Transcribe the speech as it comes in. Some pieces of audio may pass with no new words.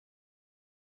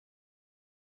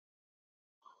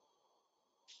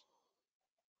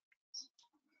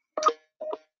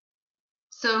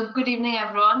So good evening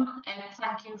everyone, and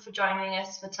thank you for joining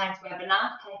us for tonight's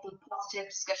webinar titled Positive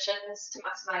Discussions to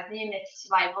Maximise Neonatal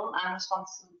Survival and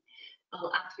Responsible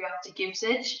Antibiotic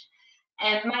Usage.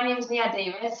 My name is Nia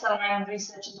Davis and I'm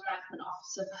Research and Development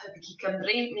Officer for HCC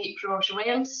Cymru, Meat Promotion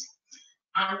Wales.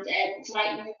 And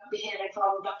tonight we will be hearing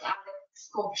from Dr Alex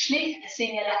Corbishley, a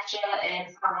Senior Lecturer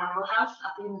in Farm Animal Health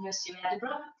at the University of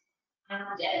Edinburgh. And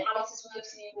Alex has worked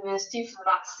at the university for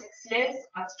the last 6 years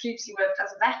and has previously worked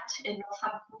as a vet in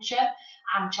Northamptonshire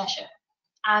and Cheshire.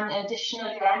 And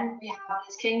additionally then, we have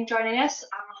Liz King joining us,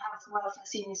 Animal Health and Welfare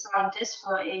Senior Scientist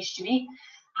for AHDB,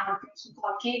 and Bruce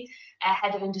McCulkey,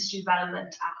 Head of Industry Development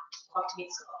at Quality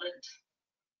Meat Scotland.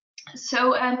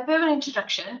 So, a bit of an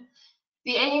introduction.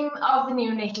 The aim of the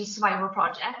Neonatal Survival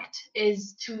Project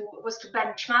was to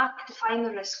benchmark, define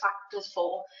the risk factors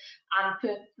for,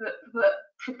 and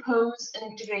propose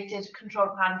an integrated control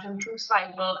plan to improve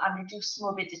survival and reduce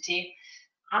morbidity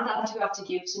and antibiotic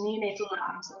use in neonatal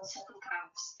lambs and suckle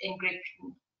calves in Great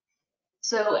Britain.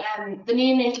 So the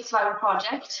Neonatal Survival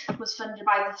Project was funded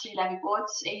by the 3 levy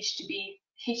boards, AHDB,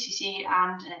 HCC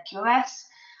and QMS,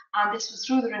 and this was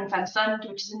through the Ring Fence Fund,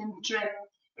 which is an interim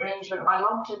arrangement by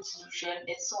long-term solution.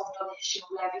 It's solved on the issue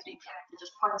of levies being collected as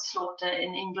point slaughter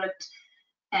in England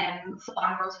for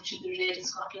animals which should be reared in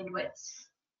Scotland Wales.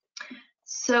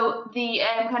 So the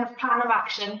kind of plan of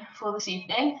action for this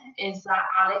evening is that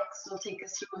Alex will take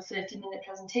us through a 30-minute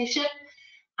presentation,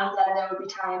 and then there will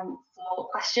be time for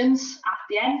questions at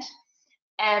the end.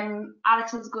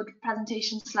 Alex has a good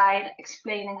presentation slide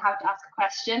explaining how to ask a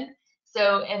question.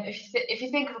 So if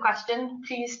you think of a question,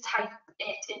 please type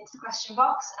it into the question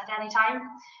box at any time.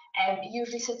 It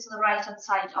usually sits on the right-hand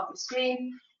side of the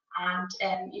screen,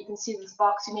 and you can see this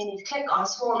box. You may need to click on a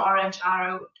small orange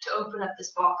arrow to open up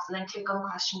this box, and then click on the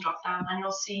question drop down, and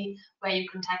you'll see where you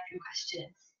can type your question.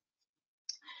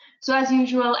 So as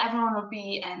usual, everyone will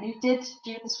be muted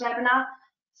during this webinar,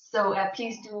 so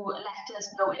please do let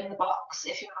us know in the box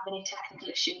if you have any technical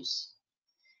issues.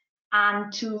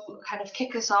 And to kind of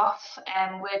kick us off,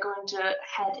 we're going to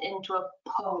head into a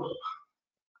poll.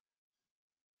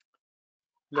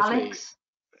 Lovely. Alex,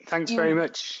 thanks very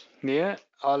much, Nia.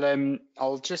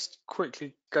 I'll just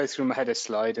quickly go through my header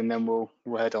slide and then we'll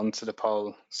head on to the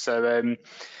poll. So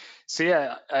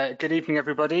good evening,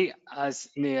 everybody. As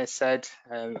Nia said,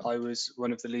 I was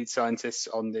one of the lead scientists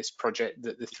on this project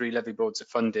that the 3 levy boards have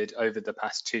funded over the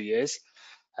past 2 years.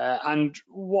 And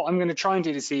what I'm going to try and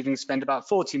do this evening is spend about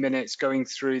 40 minutes going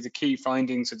through the key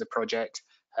findings of the project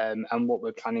and what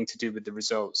we're planning to do with the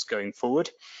results going forward.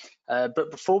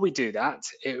 But before we do that,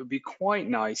 it would be quite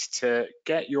nice to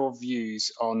get your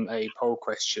views on a poll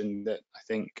question that I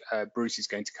think Bruce is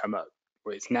going to come up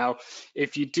with. Now,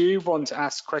 if you do want to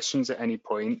ask questions at any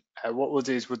point, what we'll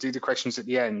do is we'll do the questions at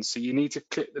the end. So you need to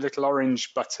click the little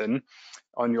orange button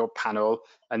on your panel,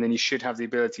 and then you should have the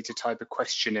ability to type a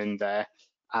question in there.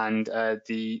 And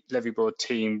the levy board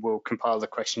team will compile the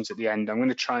questions at the end. I'm going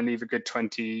to try and leave a good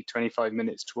 20-25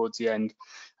 minutes towards the end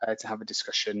to have a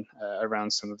discussion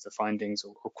around some of the findings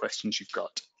or questions you've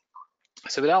got.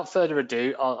 So without further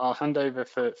ado, I'll hand over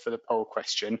for the poll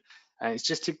question. It's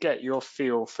just to get your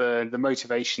feel for the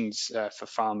motivations for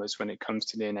farmers when it comes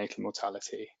to neonatal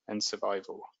mortality and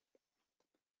survival.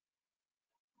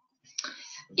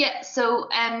 Yeah, so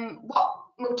what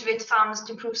motivates farmers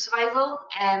to improve survival?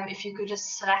 If you could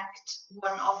just select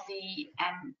one of the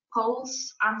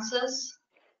poll's answers.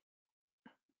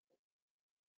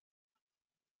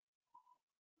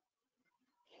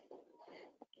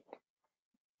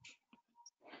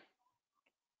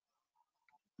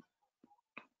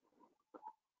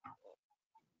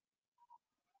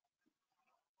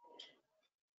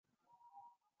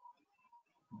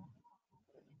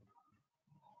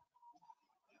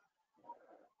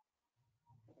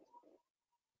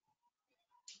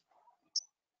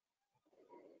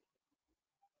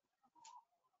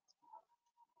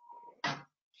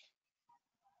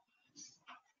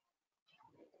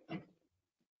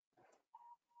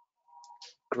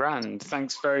 Grand,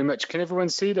 thanks very much. Can everyone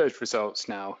see those results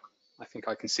now? I think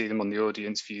I can see them on the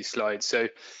audience view slide. So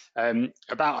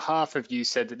about half of you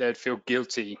said that they'd feel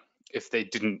guilty if they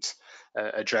didn't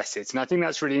address it. And I think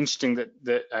that's really interesting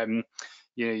that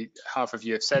you know, half of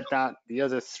you have said that. The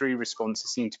other 3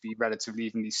 responses seem to be relatively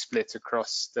evenly split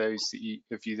across those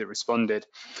of you that responded.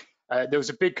 There was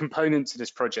a big component to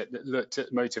this project that looked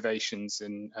at motivations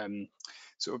and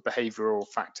sort of behavioural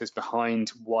factors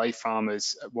behind why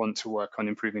farmers want to work on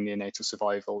improving neonatal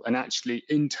survival, and actually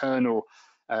internal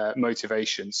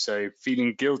motivations, so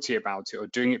feeling guilty about it or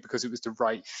doing it because it was the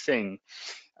right thing.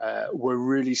 were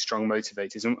really strong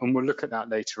motivators, and we'll look at that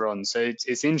later on. So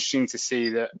it's interesting to see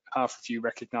that half of you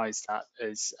recognise that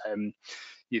as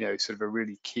sort of a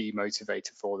really key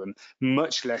motivator for them,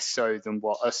 much less so than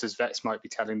what us as vets might be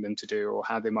telling them to do or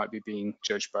how they might be being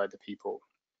judged by other people.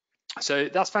 So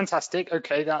that's fantastic.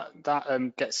 Okay,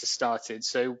 that gets us started.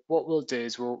 So what we'll do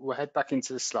is we'll head back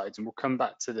into the slides and we'll come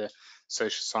back to the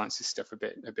social sciences stuff a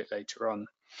bit later on.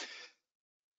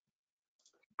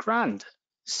 Grand.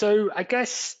 So I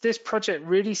guess this project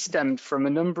really stemmed from a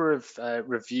number of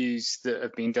reviews that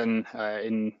have been done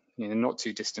in not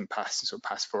too distant past, sort of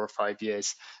past 4 or 5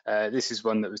 years. This is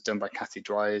one that was done by Kathy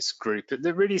Dwyer's group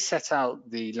that really set out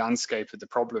the landscape of the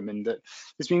problem, in that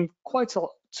there's been quite a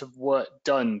lot of work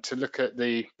done to look at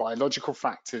the biological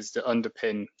factors that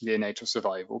underpin neonatal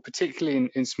survival, particularly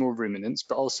in small ruminants,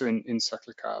 but also in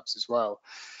suckler calves as well.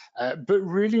 But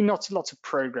really not a lot of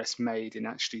progress made in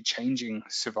actually changing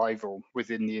survival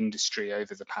within the industry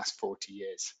over the past 40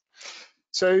 years.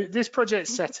 So this project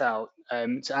set out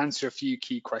to answer a few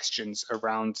key questions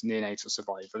around neonatal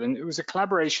survival, and it was a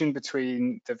collaboration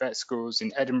between the vet schools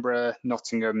in Edinburgh,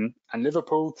 Nottingham and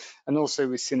Liverpool, and also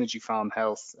with Synergy Farm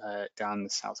Health down the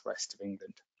southwest of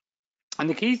England. And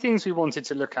the key things we wanted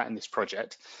to look at in this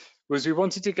project was we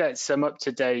wanted to get some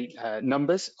up-to-date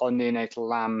numbers on neonatal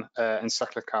lamb and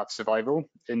suckler calf survival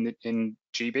in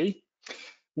GB.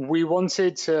 We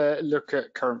wanted to look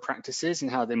at current practices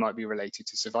and how they might be related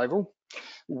to survival.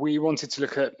 We wanted to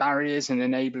look at barriers and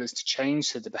enablers to change,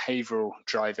 so the behavioural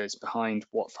drivers behind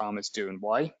what farmers do and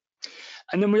why.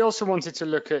 And then we also wanted to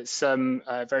look at some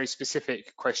very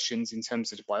specific questions in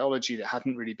terms of the biology that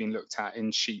hadn't really been looked at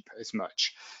in sheep as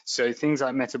much. So things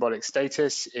like metabolic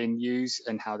status in ewes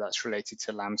and how that's related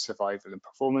to lamb survival and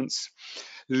performance.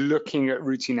 Looking at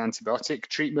routine antibiotic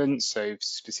treatment, so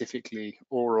specifically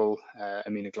oral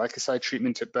aminoglycoside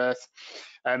treatment at birth.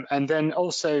 And then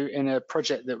also in a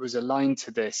project that was aligned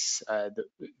to this,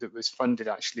 that was funded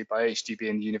actually by AHDB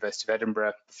and the University of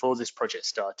Edinburgh before this project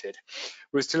started,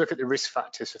 was to look at the risk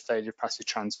factors for failure of passive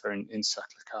transfer in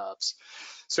suckler calves.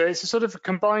 So it's a sort of a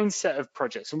combined set of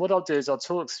projects. And what I'll do is I'll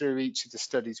talk through each of the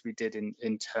studies we did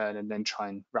in turn and then try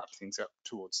and wrap things up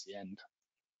towards the end.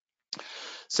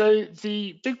 So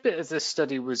the big bit of this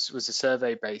study was a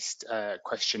survey-based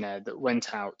questionnaire that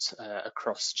went out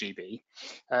across GB.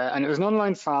 And it was an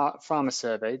online farmer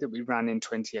survey that we ran in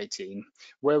 2018,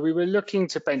 where we were looking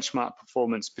to benchmark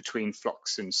performance between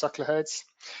flocks and suckler herds.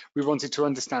 We wanted to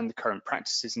understand the current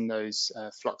practices in those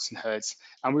flocks and herds,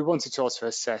 and we wanted to also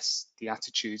assess the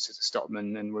attitudes of the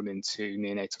stockmen and women to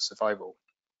neonatal survival.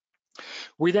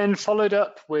 We then followed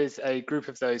up with a group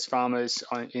of those farmers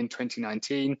in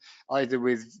 2019, either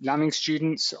with lambing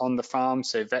students on the farm,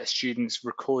 so vet students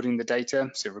recording the data,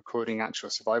 so recording actual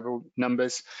survival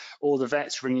numbers, or the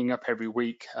vets ringing up every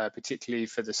week, particularly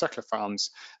for the suckler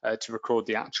farms, to record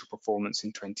the actual performance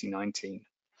in 2019.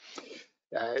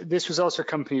 This was also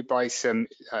accompanied by some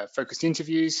focused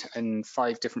interviews and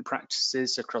 5 different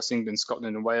practices across England,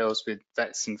 Scotland and Wales with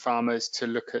vets and farmers to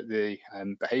look at the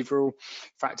behavioural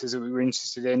factors that we were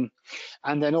interested in.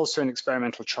 And then also an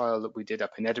experimental trial that we did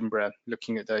up in Edinburgh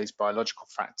looking at those biological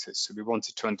factors. So we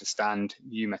wanted to understand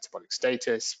ewe metabolic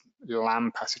status,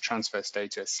 lamb passive transfer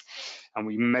status, and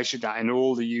we measured that in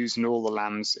all the ewes and all the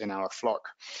lambs in our flock.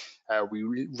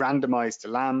 We randomized the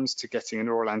lambs to getting an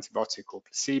oral antibiotic or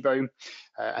placebo,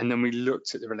 and then we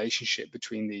looked at the relationship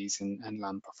between these and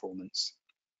lamb performance.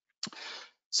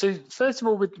 So first of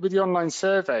all, with the online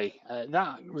survey,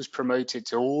 that was promoted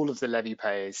to all of the levy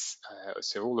payers,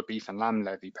 so all the beef and lamb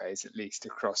levy payers at least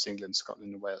across England,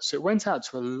 Scotland and Wales. So it went out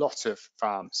to a lot of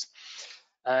farms.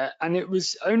 And it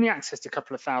was only accessed a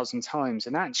couple of thousand times,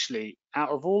 and actually out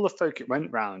of all the folk it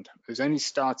went round, it was only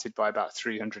started by about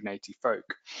 380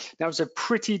 folk. Now it was a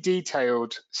pretty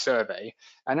detailed survey,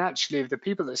 and actually of the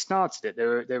people that started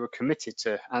it, they were committed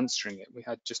to answering it. We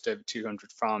had just over 200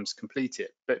 farms complete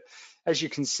it, but as you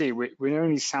can see, we're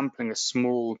only sampling a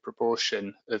small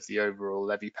proportion of the overall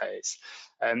levy payers.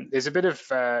 There's a bit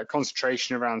of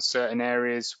concentration around certain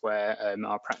areas where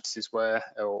our practices were,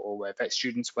 or where vet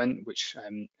students went, which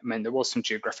meant there was some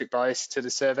geographic bias to the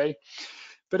survey.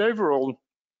 But overall,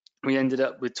 we ended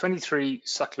up with 23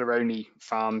 suckler-only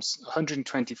farms,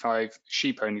 125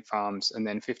 sheep-only farms, and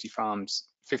then 55 farms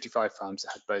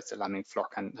that had both a lambing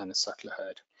flock and a suckler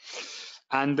herd.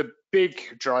 And the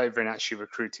big driver in actually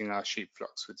recruiting our sheep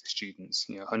flocks was the students.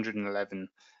 111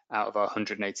 out of our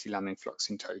 180 lambing flocks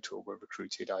in total were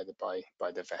recruited either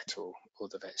by the vet or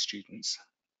the vet students.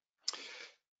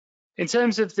 In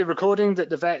terms of the recording that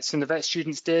the vets and the vet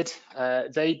students did,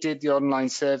 they did the online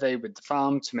survey with the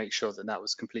farm to make sure that that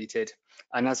was completed.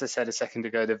 And as I said a second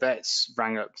ago, the vets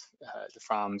rang up the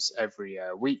farms every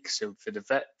week. So for the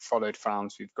vet followed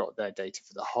farms, we've got their data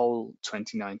for the whole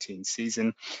 2019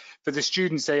 season. For the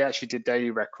students, they actually did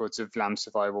daily records of lamb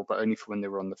survival, but only for when they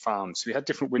were on the farm. So we had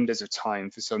different windows of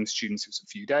time. For some students, it was a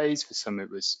few days. For some, it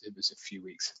was a few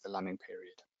weeks of the lambing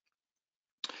period.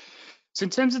 So in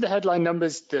terms of the headline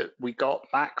numbers that we got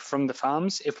back from the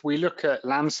farms, if we look at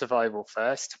lamb survival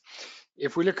first,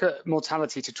 if we look at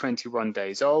mortality to 21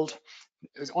 days old,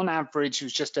 it was on average, it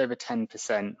was just over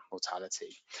 10%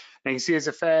 mortality. Now you can see there's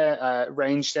a fair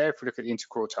range there if we look at the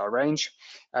interquartile range.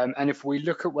 And if we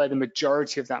look at where the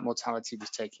majority of that mortality was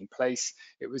taking place,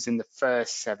 it was in the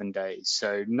first 7 days.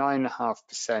 So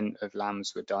 9.5% of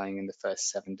lambs were dying in the first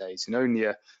 7 days, and only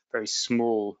a very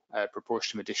small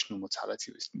proportion of additional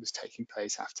mortality was taking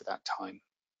place after that time.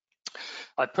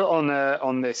 I put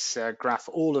on this graph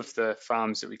all of the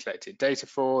farms that we collected data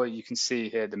for. You can see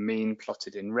here the mean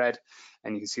plotted in red,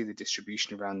 and you can see the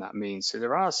distribution around that mean. So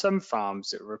there are some farms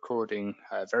that are recording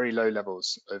very low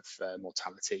levels of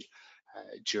mortality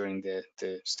during the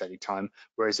study time,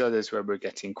 whereas others where we're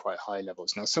getting quite high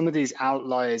levels. Now, some of these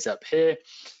outliers up here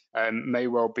may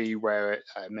well be where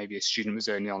maybe a student was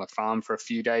only on a farm for a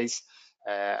few days,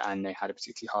 and they had a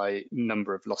particularly high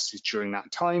number of losses during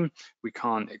that time. We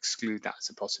can't exclude that as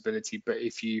a possibility, but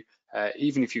if you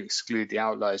even if you exclude the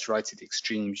outliers right at the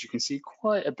extremes, you can see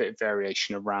quite a bit of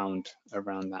variation around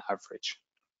that average.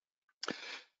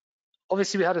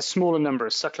 Obviously, we had a smaller number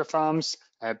of suckler farms,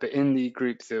 but in the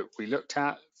group that we looked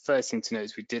at, first thing to note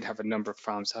is we did have a number of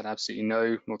farms that had absolutely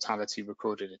no mortality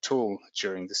recorded at all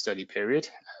during the study period,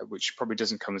 which probably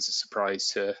doesn't come as a surprise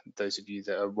to those of you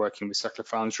that are working with suckler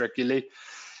farms regularly.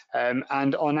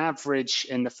 And on average,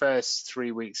 in the first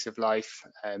 3 weeks of life,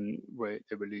 they were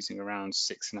losing around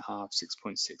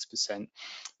 6.6%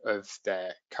 of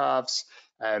their calves.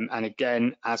 And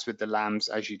again, as with the lambs,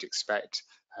 as you'd expect,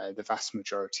 the vast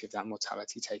majority of that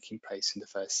mortality taking place in the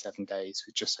first 7 days,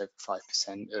 with just over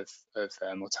 5% of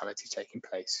mortality taking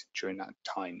place during that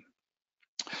time.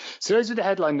 So those are the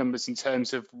headline numbers in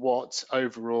terms of what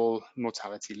overall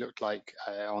mortality looked like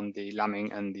on the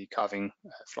lambing and the calving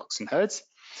flocks and herds.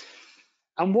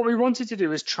 And what we wanted to do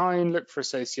was try and look for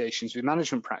associations with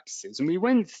management practices. And we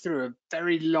went through a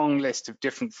very long list of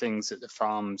different things that the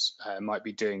farms might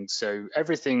be doing. So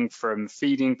everything from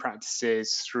feeding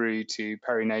practices through to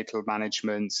perinatal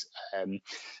management,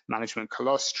 management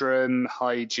colostrum,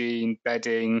 hygiene,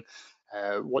 bedding,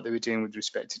 what they were doing with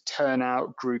respect to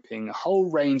turnout, grouping, a whole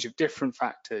range of different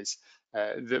factors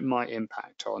that might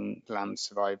impact on lamb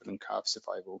survival and calf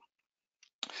survival.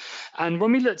 And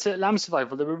when we looked at lamb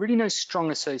survival, there were really no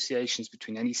strong associations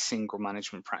between any single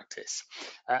management practice.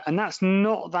 And that's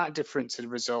not that different to the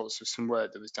results of some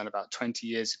work that was done about 20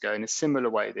 years ago. In a similar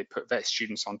way, they put vet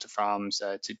students onto farms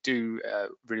to do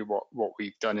really what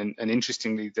we've done. And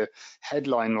interestingly, the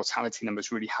headline mortality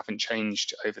numbers really haven't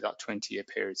changed over that 20-year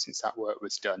period since that work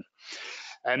was done.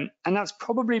 And that's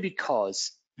probably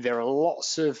because there are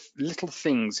lots of little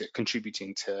things that are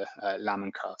contributing to lamb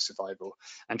and calf survival,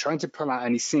 and trying to pull out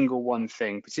any single one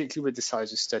thing, particularly with the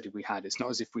size of study we had, it's not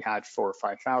as if we had 4,000 or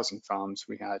 5,000 farms.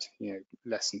 We had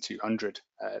less than 200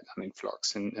 lambing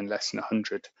flocks and less than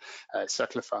 100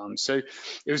 suckler farms. So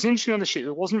it was interesting on the sheet.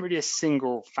 There wasn't really a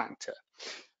single factor.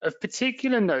 Of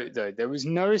particular note, though, there was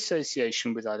no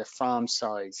association with either farm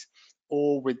size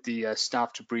or with the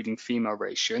staff to breeding female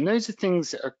ratio. And those are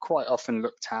things that are quite often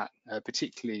looked at,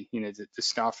 particularly the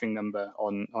staffing number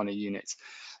on a unit.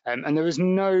 And there was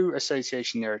no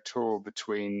association there at all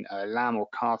between lamb or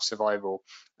calf survival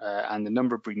and the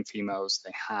number of breeding females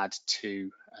they had to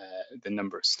the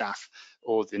number of staff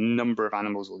or the number of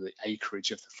animals or the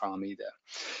acreage of the farm either.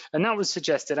 And that would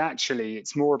suggest that actually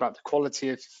it's more about the quality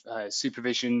of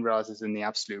supervision rather than the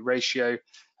absolute ratio.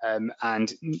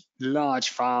 And large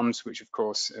farms, which of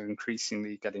course are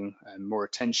increasingly getting more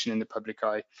attention in the public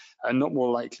eye, are not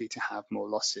more likely to have more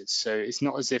losses. So it's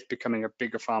not as if becoming a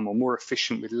bigger farm or more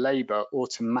efficient with labour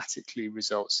automatically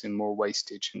results in more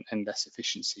wastage and less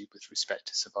efficiency with respect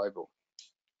to survival.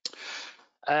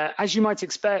 As you might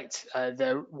expect,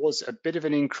 there was a bit of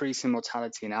an increase in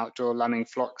mortality in outdoor lambing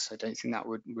flocks. I don't think that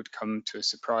would come to a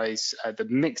surprise. The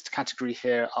mixed category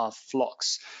here are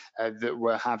flocks that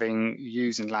were having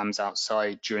ewes and lambs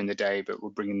outside during the day, but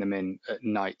were bringing them in at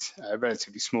night. A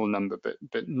relatively small number,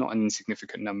 but not an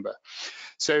insignificant number.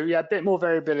 So yeah, a bit more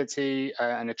variability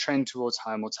and a trend towards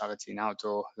higher mortality in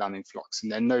outdoor lambing flocks,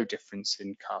 and then no difference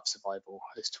in calf survival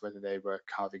as to whether they were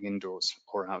calving indoors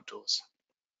or outdoors.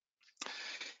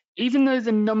 Even though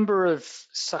the number of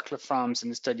suckler farms in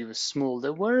the study was small,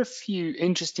 there were a few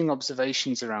interesting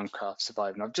observations around calf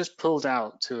survival. And I've just pulled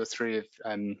out 2 or 3 of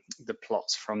the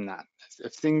plots from that,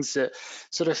 of things that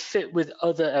sort of fit with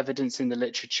other evidence in the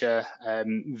literature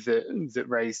that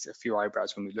raised a few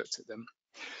eyebrows when we looked at them.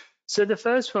 So the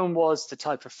first one was the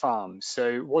type of farm.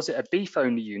 So was it a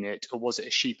beef-only unit or was it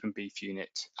a sheep and beef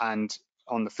unit? And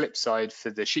on the flip side, for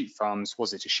the sheep farms,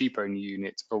 was it a sheep-only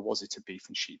unit or was it a beef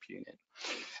and sheep unit?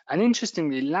 And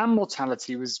interestingly, lamb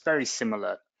mortality was very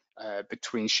similar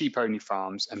between sheep-only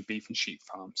farms and beef and sheep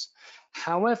farms.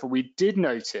 However, we did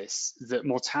notice that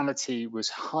mortality was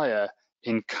higher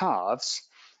in calves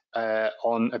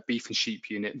on a beef and sheep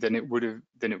unit than it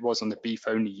was on the beef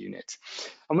only unit.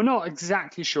 And we're not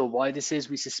exactly sure why this is.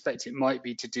 We suspect it might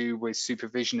be to do with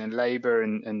supervision and labour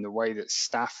and the way that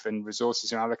staff and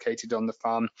resources are allocated on the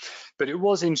farm. But it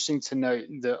was interesting to note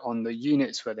that on the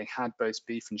units where they had both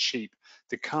beef and sheep,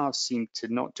 the calves seemed to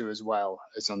not do as well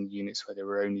as on the units where they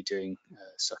were only doing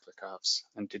suckler calves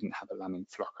and didn't have a lambing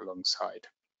flock alongside.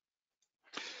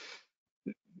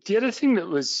 The other thing that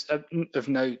was of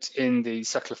note in the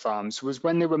suckler farms was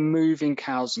when they were moving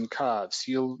cows and calves.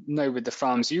 You'll know with the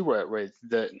farms you work with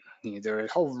that there are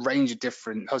a whole range of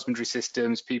different husbandry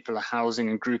systems. People are housing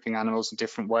and grouping animals in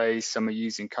different ways. Some are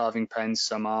using calving pens,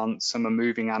 some aren't. Some are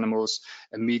moving animals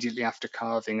immediately after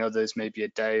calving, others maybe a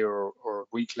day or a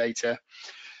week later.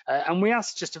 And we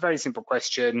asked just a very simple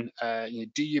question,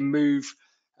 do you move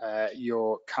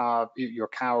your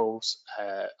cows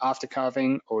after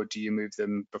calving, or do you move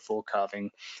them before calving?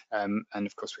 And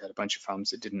of course, we had a bunch of farms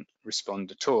that didn't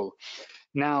respond at all.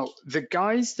 Now, the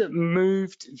guys that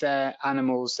moved their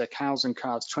animals, their cows and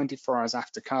calves 24 hours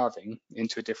after calving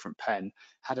into a different pen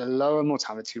had a lower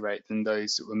mortality rate than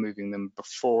those that were moving them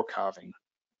before calving.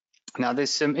 Now, there's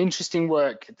some interesting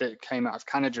work that came out of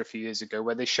Canada a few years ago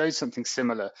where they showed something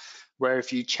similar, where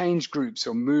if you change groups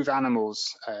or move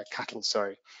animals, cattle,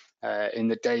 in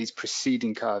the days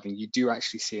preceding calving, you do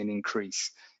actually see an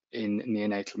increase in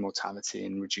neonatal mortality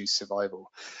and reduced survival.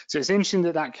 So it's interesting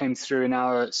that that came through in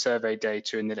our survey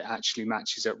data and that it actually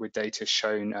matches up with data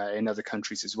shown in other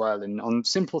countries as well. And on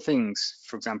simple things,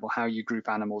 for example, how you group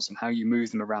animals and how you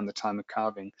move them around the time of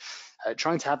calving,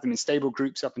 trying to have them in stable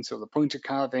groups up until the point of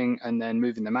calving and then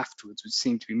moving them afterwards would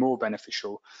seem to be more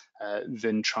beneficial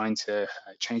than trying to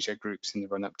change their groups in the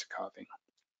run up to calving.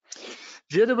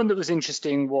 The other one that was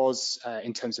interesting was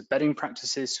in terms of bedding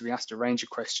practices. So we asked a range of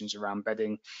questions around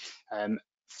bedding.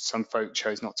 Some folk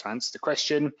chose not to answer the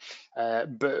question,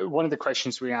 but one of the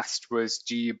questions we asked was,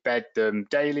 do you bed them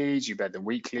daily? Do you bed them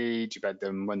weekly? Do you bed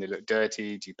them when they look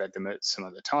dirty? Do you bed them at some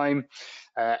other time?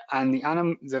 And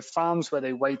the farms where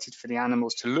they waited for the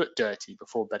animals to look dirty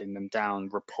before bedding them down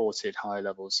reported high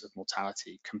levels of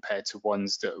mortality compared to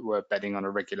ones that were bedding on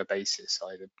a regular basis,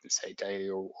 either say daily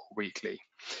or weekly.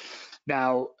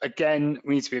 Now, again,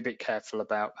 we need to be a bit careful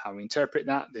about how we interpret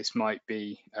that. This might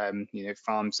be,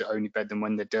 farms that only bed them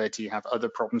when they're dirty have other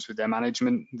problems with their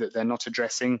management that they're not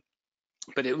addressing.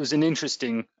 But it was an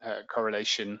interesting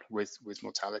correlation with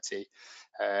mortality,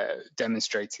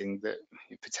 demonstrating that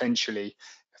potentially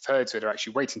herds that are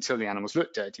actually waiting until the animals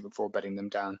look dirty before bedding them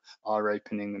down are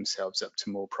opening themselves up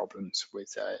to more problems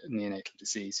with neonatal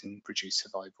disease and reduced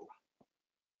survival.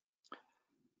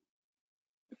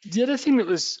 The other thing that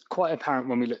was quite apparent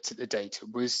when we looked at the data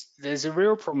was there's a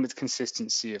real problem with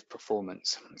consistency of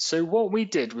performance. So what we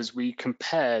did was we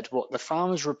compared what the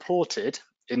farmers reported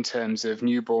in terms of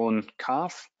newborn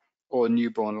calf or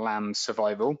newborn lamb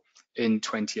survival in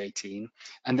 2018,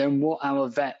 and then what our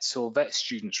vets or vet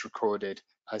students recorded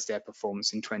as their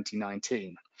performance in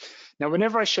 2019. Now,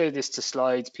 whenever I show this to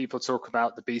slides, people talk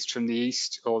about the beast from the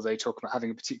east, or they talk about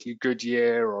having a particularly good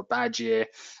year or a bad year.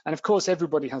 And of course,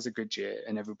 everybody has a good year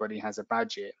and everybody has a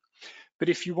bad year. But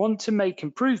if you want to make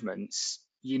improvements,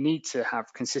 you need to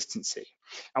have consistency.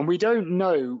 And we don't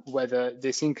know whether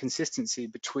this inconsistency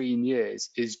between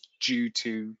years is due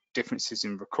to differences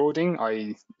in recording,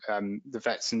 i.e. the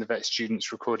vets and the vet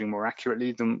students recording more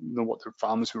accurately than what the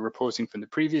farmers were reporting from the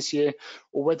previous year,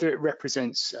 or whether it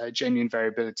represents genuine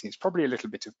variability. It's probably a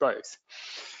little bit of both.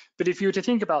 But if you were to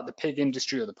think about the pig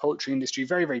industry or the poultry industry,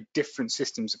 very, very different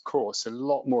systems, of course, a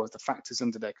lot more of the factors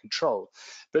under their control.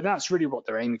 But that's really what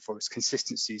they're aiming for, is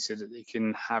consistency, so that they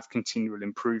can have continual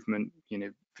improvement,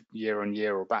 year on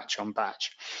year or batch on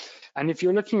batch. And if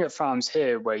you're looking at farms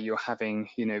here where you're having,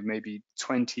 maybe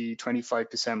 20,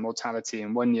 25% mortality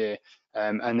in one year,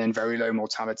 and then very low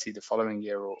mortality the following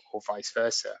year, or vice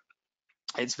versa,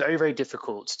 it's very, very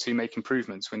difficult to make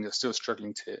improvements when you're still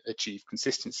struggling to achieve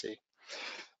consistency.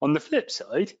 On the flip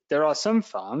side, there are some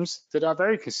farms that are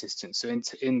very consistent. So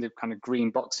in the kind of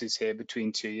green boxes here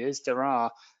between 2 years, there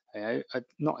are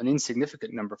not an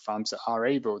insignificant number of farms that are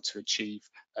able to achieve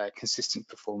consistent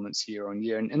performance year on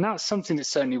year. And that's something that's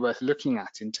certainly worth looking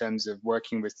at in terms of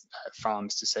working with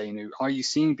farms to say, are you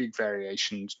seeing big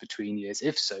variations between years?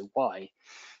 If so, why?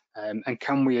 And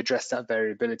can we address that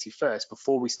variability first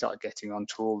before we start getting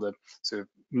onto all the sort of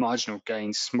marginal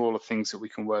gains, smaller things that we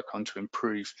can work on to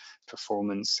improve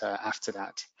performance after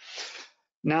that?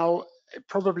 Now,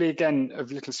 probably again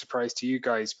of little surprise to you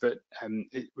guys, but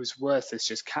it was worth us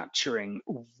just capturing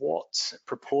what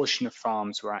proportion of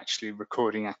farms were actually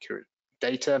recording accurate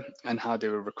data and how they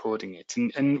were recording it.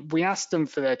 And we asked them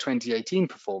for their 2018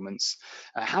 performance,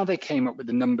 how they came up with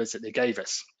the numbers that they gave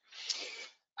us.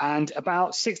 And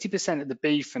about 60% of the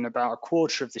beef and about a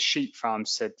quarter of the sheep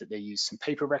farms said that they used some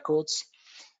paper records.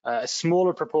 A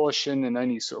smaller proportion, and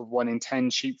only sort of 1 in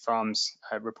 10 sheep farms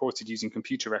reported using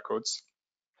computer records.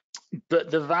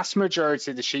 But the vast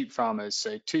majority of the sheep farmers,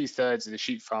 so 2/3 of the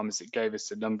sheep farmers that gave us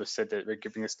the number, said that they're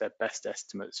giving us their best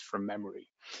estimates from memory.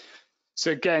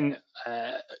 So again,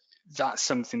 that's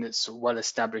something that's well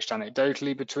established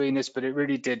anecdotally between us, but it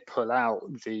really did pull out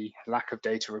the lack of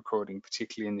data recording,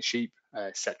 particularly in the sheep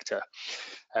sector.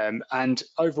 And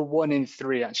over 1 in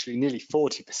 3, actually nearly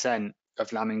 40%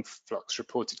 of lambing flocks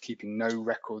reported keeping no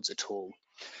records at all.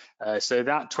 So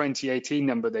that 2018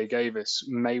 number they gave us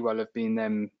may well have been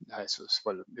them,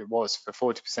 well, it was for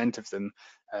 40% of them,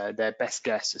 their best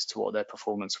guess as to what their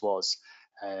performance was.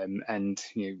 And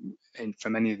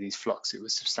for many of these flocks, it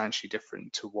was substantially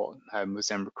different to what was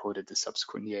then recorded the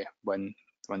subsequent year when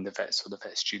the vets or the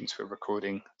vet students were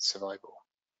recording survival.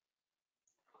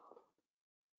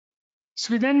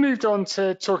 So we then moved on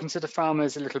to talking to the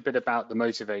farmers a little bit about the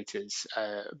motivators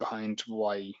behind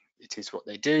why it is what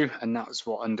they do, and that was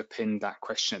what underpinned that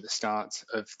question at the start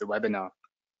of the webinar.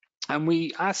 And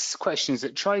we asked questions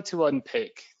that try to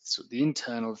unpick sort of the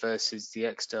internal versus the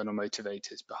external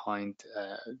motivators behind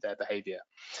their behaviour.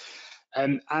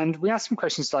 And we asked some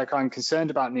questions like, I'm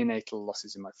concerned about neonatal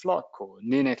losses in my flock, or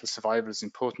neonatal survival is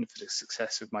important for the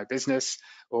success of my business,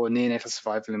 or neonatal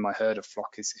survival in my herd of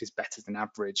flock is better than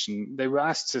average. And they were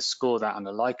asked to score that on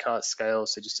a Likert scale,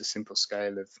 so just a simple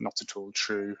scale of not at all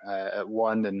true at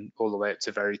 1 and all the way up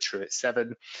to very true at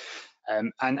 7.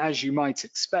 And as you might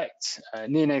expect,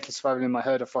 neonatal survival in my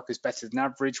herd of flock is better than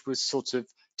average was sort of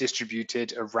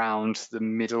distributed around the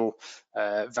middle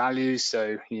values.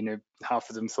 So, half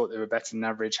of them thought they were better than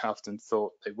average, half of them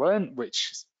thought they weren't, which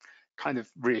is kind of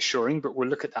reassuring, but we'll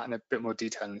look at that in a bit more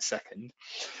detail in a second.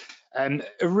 A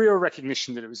real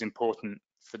recognition that it was important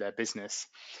for their business,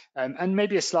 and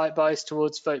maybe a slight bias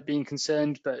towards folk being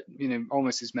concerned, but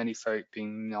almost as many folk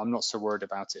being, I'm not so worried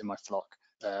about it in my flock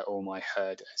or my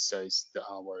herd as those that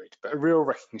are worried, but a real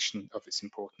recognition of its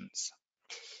importance.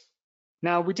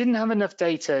 Now, we didn't have enough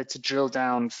data to drill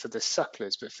down for the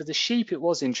sucklers, but for the sheep, it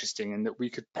was interesting in that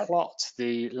we could plot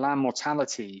the lamb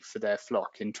mortality for their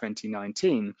flock in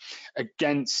 2019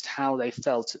 against how they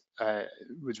felt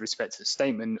with respect to the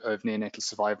statement of neonatal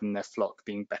survival in their flock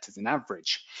being better than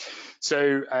average.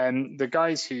 So the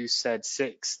guys who said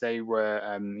 6, they were,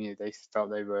 they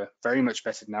felt they were very much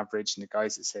better than average, and the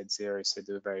guys that said 0 said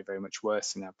they were very, very much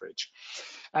worse than average.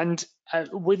 And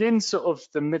within sort of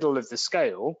the middle of the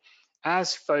scale,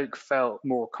 as folk felt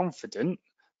more confident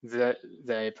that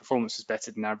their performance was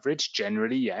better than average,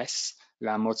 generally, yes,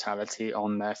 lamb mortality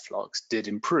on their flocks did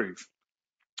improve.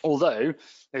 Although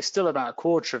there's still about a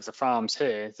quarter of the farms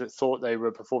here that thought they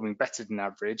were performing better than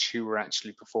average who were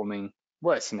actually performing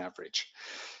worse than average.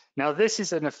 Now, this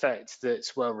is an effect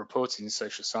that's well reported in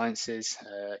social sciences.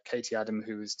 Katie Adam,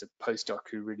 who was the postdoc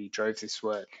who really drove this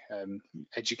work,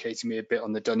 educated me a bit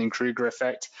on the Dunning-Kruger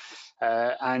effect.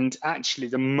 And actually,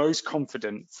 the most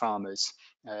confident farmers,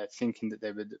 thinking that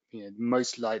they were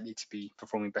most likely to be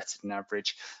performing better than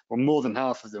average, well, more than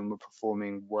half of them were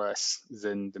performing worse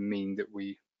than the mean that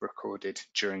we recorded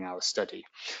during our study.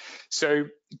 So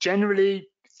generally,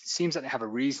 it seems like they have a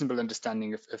reasonable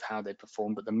understanding of how they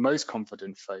perform, but the most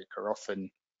confident folk are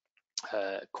often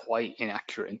quite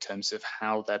inaccurate in terms of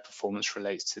how their performance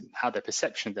relates to, how their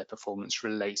perception of their performance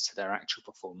relates to their actual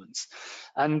performance.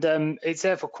 And it's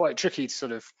therefore quite tricky to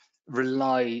sort of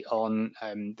rely on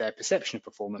their perception of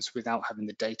performance without having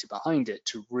the data behind it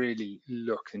to really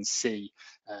look and see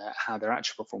how their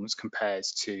actual performance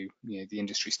compares to the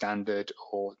industry standard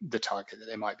or the target that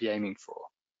they might be aiming for.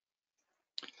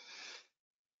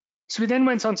 So we then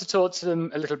went on to talk to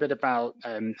them a little bit about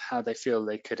how they feel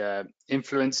they could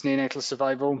influence neonatal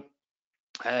survival.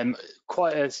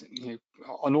 Quite as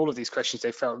on all of these questions,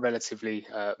 they felt relatively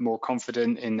more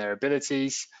confident in their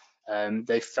abilities.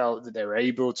 They felt that they were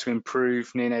able to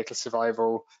improve neonatal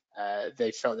survival.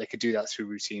 They felt they could do that through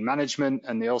routine management,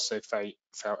 and they also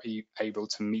felt able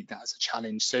to meet that as a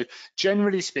challenge. So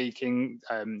generally speaking,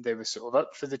 they were sort of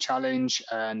up for the challenge,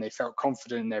 and they felt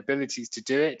confident in their abilities to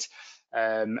do it,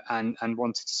 and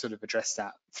wanted to sort of address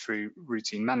that through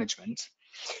routine management.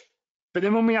 But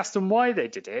then when we asked them why they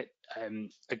did it,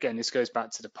 again, this goes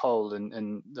back to the poll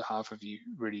and the half of you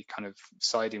really kind of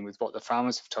siding with what the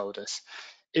farmers have told us,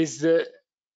 is that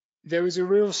there was a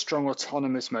real strong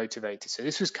autonomous motivator. So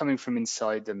this was coming from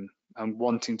inside them and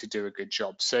wanting to do a good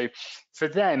job. So for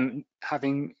them,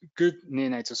 having good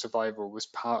neonatal survival was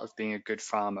part of being a good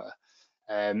farmer.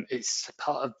 It's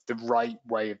part of the right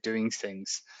way of doing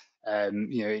things.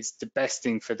 It's the best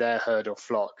thing for their herd or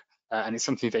flock, and it's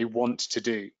something they want to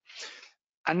do.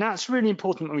 And that's really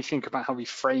important when we think about how we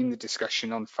frame the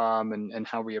discussion on farm and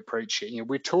how we approach it.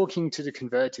 We're talking to the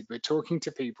converted, we're talking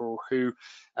to people who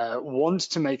want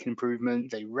to make an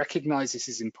improvement, they recognize this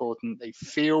is important, they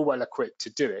feel well equipped to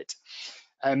do it.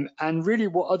 And really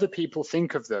what other people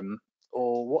think of them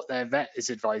or what their vet is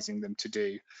advising them to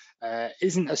do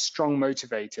isn't a strong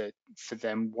motivator for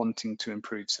them wanting to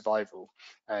improve survival.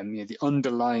 The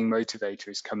underlying motivator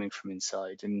is coming from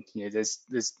inside, and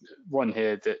there's one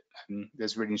here that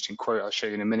there's a really interesting quote I'll show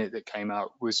you in a minute that came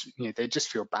out was they just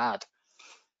feel bad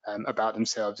about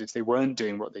themselves if they weren't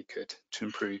doing what they could to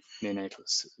improve neonatal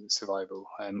survival,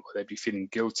 or they'd be feeling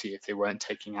guilty if they weren't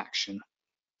taking action.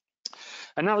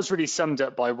 And that was really summed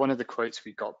up by one of the quotes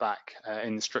we got back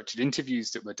in the structured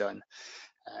interviews that were done.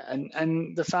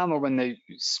 And the farmer, when they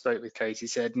spoke with Katie,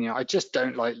 said, I just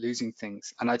don't like losing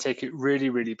things, and I take it really,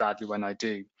 really badly when I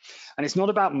do. And it's not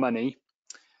about money,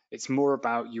 it's more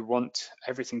about you want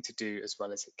everything to do as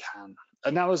well as it can.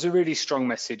 And that was a really strong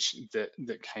message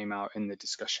that came out in the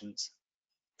discussions.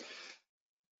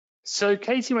 So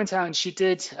Katie went out and she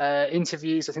did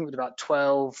interviews, I think with about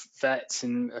 12 vets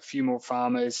and a few more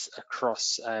farmers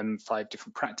across 5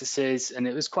 different practices. And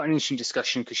it was quite an interesting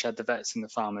discussion because she had the vets and the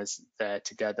farmers there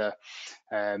together,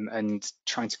 and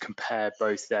trying to compare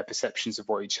both their perceptions of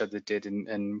what each other did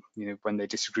and when they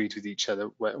disagreed with each other,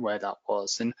 where that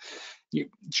was. And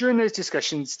during those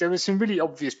discussions, there were some really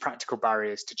obvious practical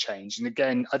barriers to change. And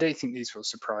again, I don't think these will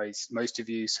surprise most of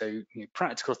you. So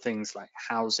practical things like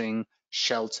housing,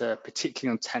 shelter,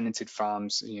 particularly on tenanted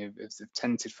farms. Of the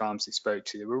tenanted farms they spoke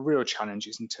to, there were real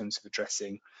challenges in terms of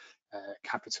addressing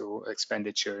capital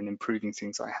expenditure and improving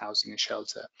things like housing and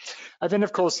shelter. And then,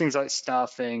 of course, things like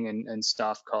staffing and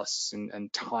staff costs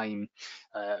and time,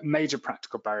 major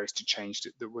practical barriers to change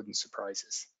that wouldn't surprise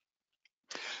us.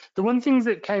 The one thing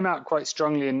that came out quite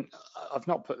strongly, and I've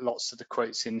not put lots of the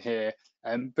quotes in here,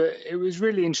 but it was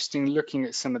really interesting looking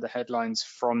at some of the headlines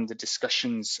from the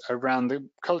discussions around the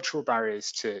cultural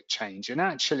barriers to change. And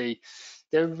actually,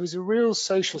 there was a real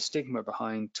social stigma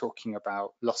behind talking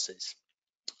about losses.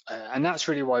 And that's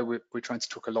really why we're trying to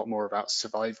talk a lot more about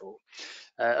survival.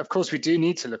 Of course, we do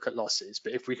need to look at losses,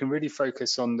 but if we can really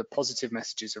focus on the positive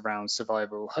messages around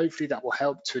survival, hopefully that will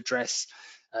help to address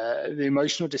the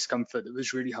emotional discomfort that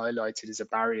was really highlighted as a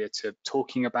barrier to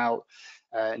talking about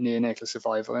neonatal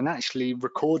survival and actually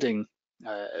recording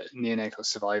neonatal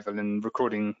survival and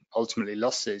recording ultimately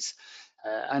losses.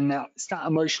 And it's that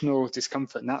emotional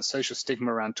discomfort and that social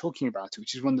stigma around talking about it,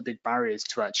 which is one of the big barriers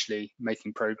to actually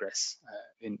making progress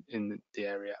in the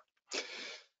area.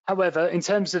 However, in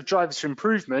terms of drivers for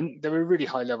improvement, there were really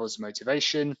high levels of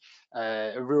motivation,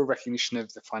 a real recognition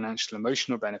of the financial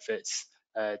emotional benefits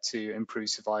to improve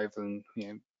survival,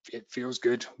 and it feels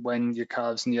good when your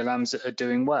calves and your lambs are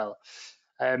doing well.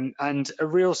 And a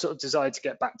real sort of desire to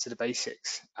get back to the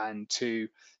basics and to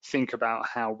think about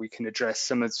how we can address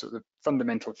some of the sort of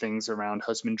fundamental things around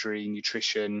husbandry,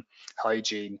 nutrition,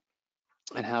 hygiene,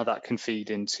 and how that can feed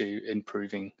into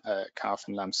improving calf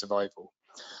and lamb survival.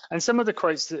 And some of the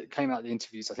quotes that came out of the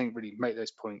interviews, I think, really make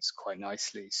those points quite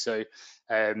nicely. So,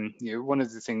 one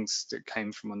of the things that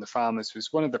came from one of the farmers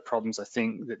was one of the problems I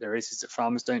think that there is that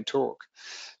farmers don't talk.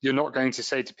 You're not going to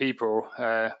say to people,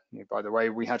 by the way,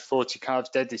 we had 40 calves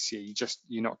dead this year.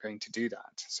 You're not going to do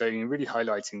that. So, really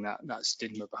highlighting that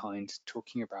stigma behind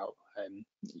talking about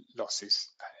losses,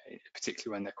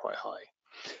 particularly when they're quite high.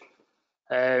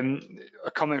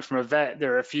 A comment from a vet,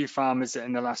 there are a few farmers that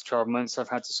in the last 12 months I've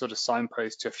had to sort of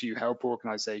signpost to a few help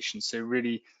organisations. So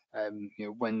really,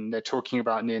 when they're talking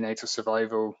about neonatal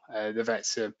survival, the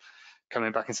vets are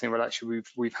coming back and saying, well, actually,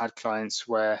 we've had clients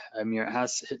where it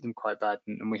has hit them quite bad,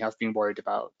 and we have been worried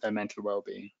about their mental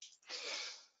well-being.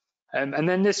 And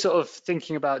then this sort of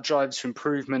thinking about drivers for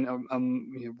improvement,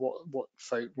 what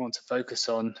folk want to focus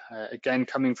on, again,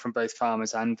 coming from both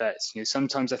farmers and vets.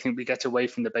 Sometimes I think we get away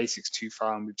from the basics too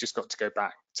far, and we've just got to go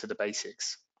back to the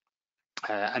basics.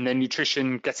 And then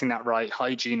nutrition, getting that right,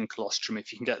 hygiene and colostrum.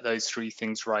 If you can get those three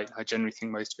things right, I generally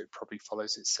think most of it probably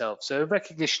follows itself. So a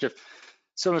recognition of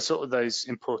some of sort of those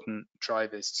important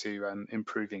drivers to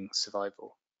improving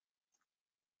survival.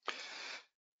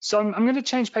 So I'm going to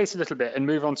change pace a little bit and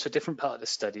move on to a different part of the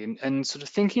study, and sort of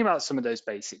thinking about some of those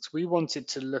basics. We wanted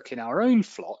to look in our own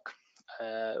flock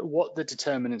what the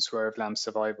determinants were of lamb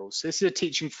survival. So this is a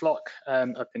teaching flock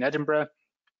up in Edinburgh,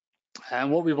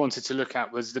 and what we wanted to look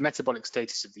at was the metabolic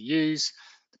status of the ewes,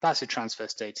 the passive transfer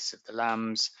status of the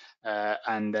lambs,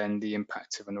 and then the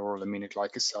impact of an oral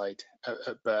aminoglycoside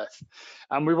at birth.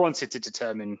 And we wanted to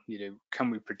determine, can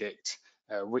we predict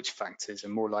which factors are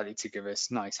more likely to give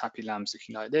us nice, happy lambs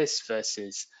looking like this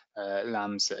versus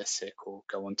lambs that are sick or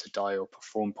go on to die or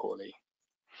perform poorly.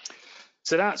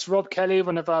 So that's Rob Kelly,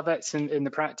 one of our vets in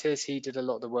the practice. He did a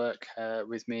lot of the work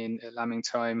with me at lambing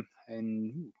time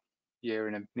in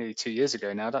nearly 2 years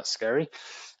ago now. That's scary.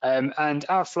 And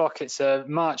our flock, it's a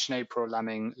March and April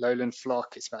lambing lowland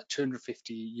flock. It's about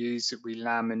 250 ewes that we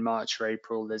lamb in March or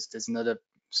April. There's another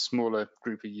smaller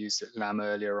group of ewes that lamb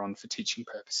earlier on for teaching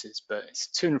purposes, but it's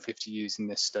 250 ewes in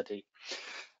this study.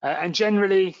 And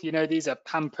generally, these are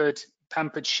pampered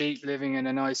sheep living in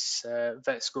a nice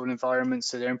vet school environment,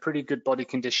 so they're in pretty good body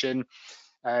condition.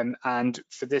 And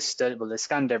for this study, well, they're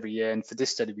scanned every year, and for this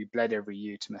study, we bled every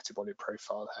ewe to metabolic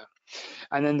profile her.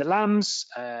 And then the lambs,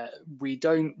 we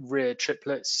don't rear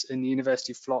triplets in the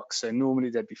university flock, so normally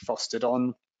they'd be fostered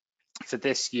on. For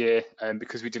this year,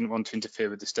 because we didn't want to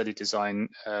interfere with the study design,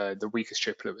 the weakest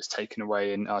triplet was taken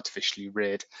away and artificially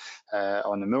reared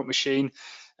on a milk machine.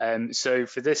 So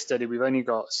for this study, we've only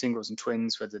got singles and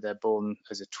twins, whether they're born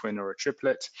as a twin or a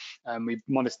triplet. We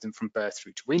monitored them from birth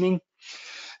through to weaning.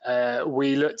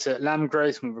 We looked at lamb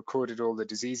growth and we recorded all the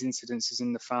disease incidences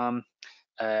in the farm.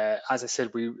 As I said,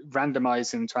 we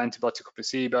randomized them to antibiotic or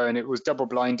placebo, and it was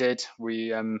double-blinded.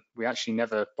 We actually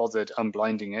never bothered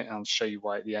unblinding it. I'll show you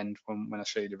why at the end when I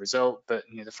show you the result. But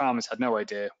the farmers had no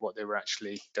idea what they were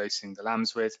actually dosing the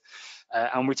lambs with.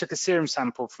 And we took a serum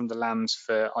sample from the lambs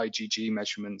for IgG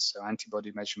measurements, so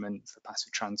antibody measurement for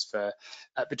passive transfer,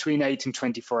 at between 8 and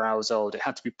 24 hours old. It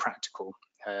had to be practical.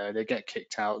 They get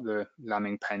kicked out the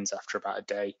lambing pens after about a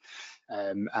day,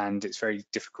 and it's very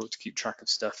difficult to keep track of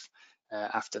stuff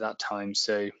after that time.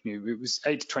 So it was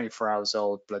 8 to 24 hours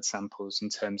old blood samples in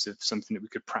terms of something that we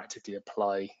could practically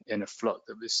apply in a flock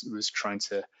that was trying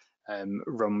to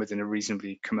run within a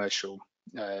reasonably commercial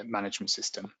management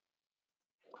system.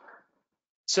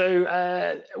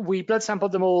 So we blood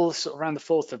sampled them all sort of around the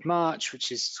 4th of March,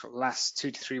 which is sort of last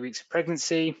 2 to 3 weeks of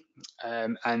pregnancy.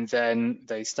 And then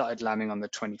they started lambing on the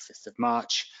 25th of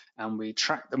March, and we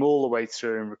tracked them all the way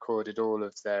through and recorded all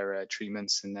of their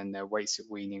treatments and then their weights at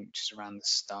weaning, which is around the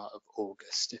start of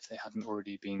August, if they hadn't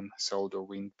already been sold or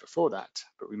weaned before that.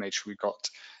 But we made sure we got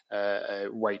a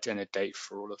weight and a date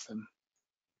for all of them.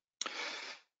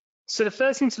 So the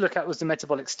first thing to look at was the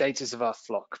metabolic status of our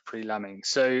flock pre-lambing.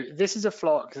 So this is a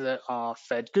flock that are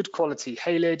fed good quality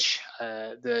haylage.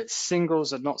 The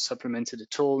singles are not supplemented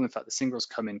at all. In fact, the singles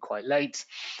come in quite late.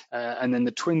 And then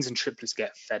the twins and triplets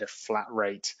get fed a flat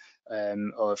rate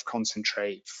of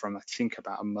concentrate from, I think,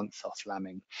 about a month off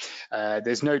lambing.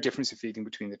 There's no difference of feeding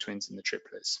between the twins and the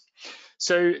triplets.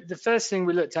 So the first thing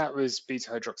we looked at was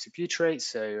beta-hydroxybutyrate,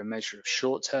 so a measure of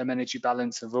short-term energy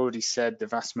balance. I've already said the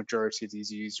vast majority of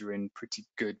these ewes are in pretty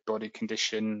good body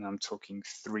condition. I'm talking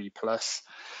 3+.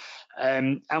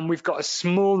 And we've got a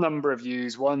small number of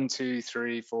ewes, 1, 2,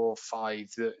 3, 4,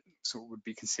 5, that sort of would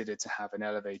be considered to have an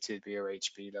elevated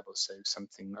BOHB level, so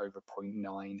something over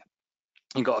 0.9.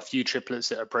 You've got a few triplets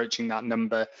that are approaching that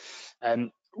number.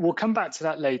 We'll come back to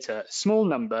that later. Small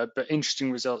number, but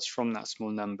interesting results from that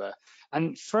small number.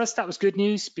 And for us, that was good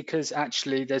news, because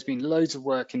actually there's been loads of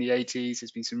work in the 80s.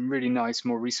 There's been some really nice,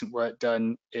 more recent work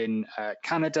done in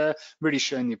Canada, really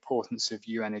showing the importance of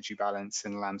ewe energy balance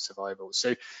and lamb survival.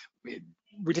 So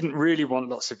we didn't really want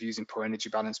lots of ewes in poor energy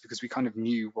balance, because we kind of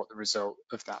knew what the result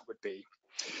of that would be.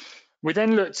 We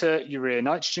then looked at urea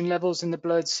nitrogen levels in the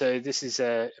blood. So this is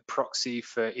a proxy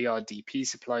for ERDP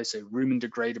supply, so rumen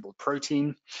degradable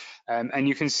protein. And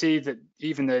you can see that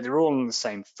even though they're all on the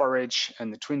same forage,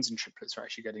 and the twins and triplets are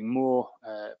actually getting more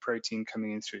protein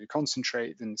coming in through the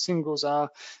concentrate than the singles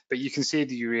are, but you can see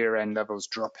the urea N levels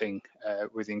dropping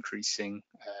with increasing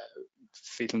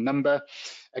fetal number.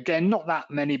 Again, not that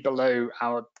many below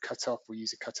our cutoff. We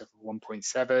use a cutoff of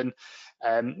 1.7,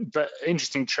 but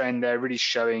interesting trend there, really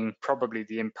showing probably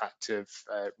the impact of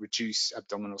reduced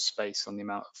abdominal space on the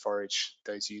amount of forage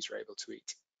those ewes are able to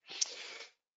eat.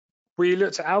 We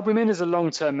looked at albumin as a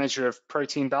long-term measure of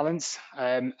protein balance,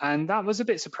 and that was a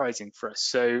bit surprising for us.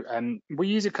 So we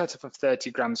use a cutoff of 30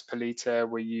 grams per litre.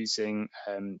 We're using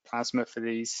plasma for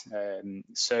these.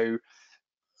 So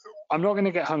I'm not going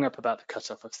to get hung up about the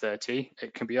cutoff of 30.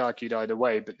 It can be argued either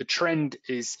way, but the trend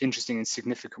is interesting and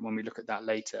significant when we look at that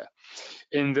later.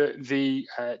 In that the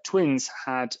twins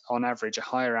had, on average, a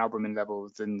higher albumin level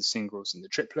than the singles and the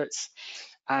triplets.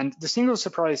 And the singles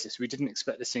surprised us. We didn't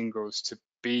expect the singles to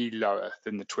be lower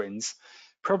than the twins.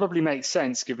 Probably makes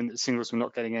sense given that the singles were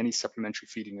not getting any supplementary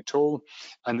feeding at all,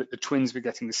 and that the twins were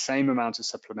getting the same amount of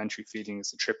supplementary feeding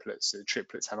as the triplets. So the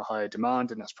triplets have a higher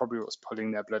demand, and that's probably what's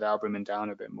pulling their blood albumin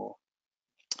down a bit more.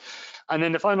 And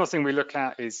then the final thing we look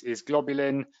at is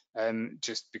globulin.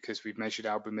 Just because we've measured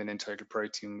albumin and total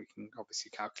protein, we can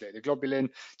obviously calculate the globulin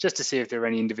just to see if there are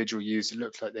any individual ewes that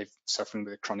look like they're suffering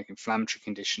with a chronic inflammatory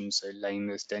condition, so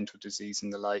lameness, dental disease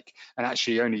and the like, and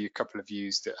actually only a couple of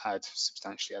ewes that had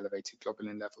substantially elevated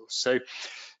globulin levels. So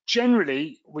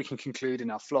generally, we can conclude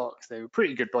in our flock they were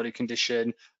pretty good body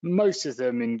condition, most of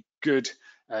them in good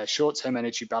short-term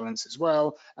energy balance as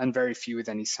well, and very few with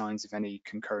any signs of any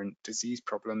concurrent disease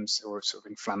problems or sort of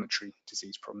inflammatory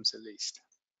disease problems at least.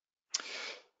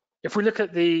 If we look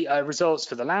at the results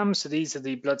for the lambs, so these are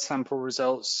the blood sample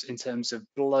results in terms of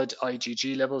blood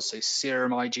IgG levels, so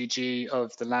serum IgG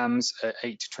of the lambs at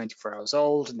 8 to 24 hours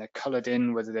old, and they're coloured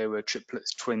in whether they were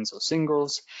triplets, twins or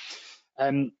singles.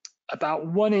 About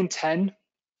 1 in 10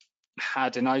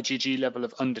 had an IgG level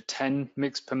of under 10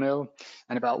 mg per mil,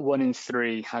 and about 1 in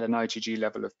 3 had an IgG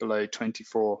level of below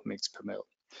 24 mg per mil.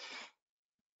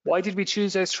 Why did we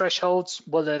choose those thresholds?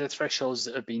 Well, they're the thresholds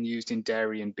that have been used in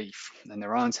dairy and beef, and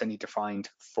there aren't any defined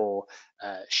for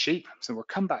sheep, so we'll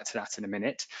come back to that in a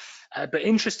minute. But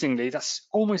interestingly, that's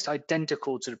almost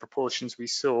identical to the proportions we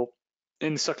saw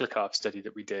in the suckler calf study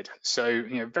that we did. So,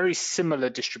 very similar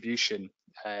distribution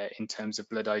in terms of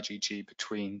blood IgG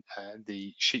between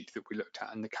the sheep that we looked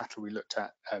at and the cattle we looked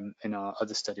at in our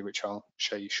other study, which I'll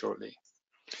show you shortly.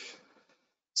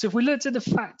 So if we looked at the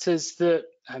factors that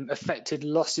affected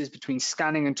losses between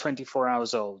scanning and 24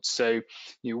 hours old, so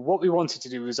what we wanted to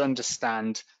do was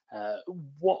understand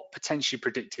what potentially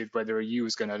predicted whether a ewe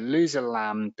was going to lose a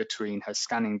lamb between her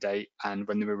scanning date and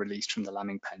when they were released from the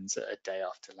lambing pens a day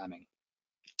after lambing.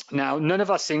 Now, none of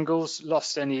our singles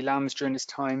lost any lambs during this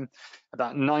time.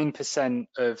 About 9%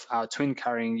 of our twin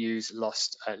carrying ewes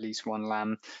lost at least one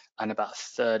lamb, and about a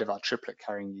third of our triplet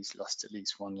carrying ewes lost at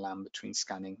least one lamb between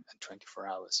scanning and 24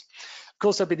 hours. Of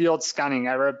course, there'll be the odd scanning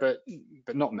error, but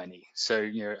not many. So,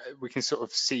 we can sort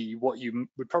of see what you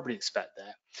would probably expect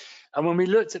there. And when we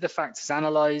looked at the factors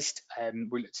analysed,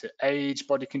 we looked at age,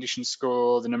 body condition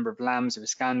score, the number of lambs that were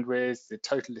scanned with, the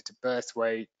total litter birth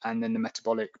weight, and then the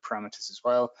metabolic parameters as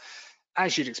well.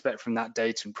 As you'd expect from that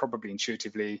data, and probably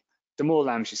intuitively, the more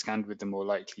lambs you scanned with, the more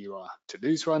likely you are to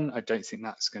lose one. I don't think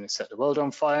that's going to set the world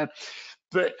on fire.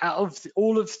 But out of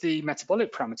all of the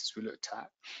metabolic parameters we looked at,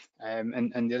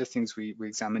 and the other things we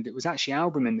examined, it was actually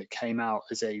albumin that came out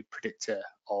as a predictor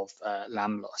of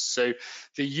lamb loss. So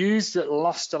the ewes that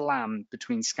lost a lamb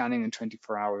between scanning and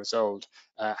 24 hours old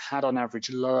had on average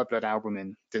lower blood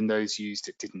albumin than those ewes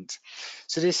that didn't.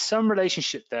 So there's some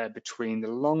relationship there between the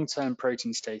long-term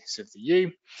protein status of the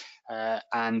ewe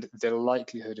and the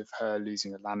likelihood of her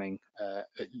losing a lamb,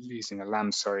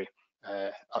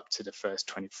 up to the first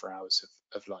 24 hours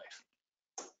of life.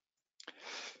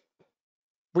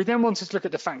 We then wanted to look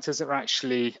at the factors that are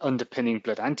actually underpinning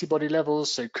blood antibody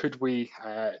levels. So could we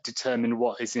determine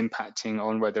what is impacting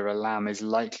on whether a lamb is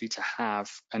likely to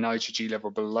have an IgG level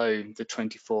below the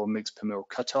 24 mg per mil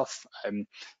cutoff?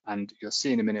 And you'll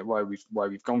see in a minute why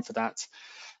we've gone for that.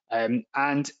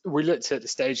 And we looked at the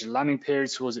stage of the lambing period,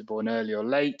 so was it born early or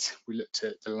late? We looked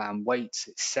at the lamb weight,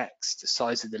 its sex, the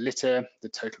size of the litter, the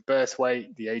total birth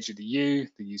weight, the age of the ewe,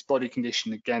 the ewe's body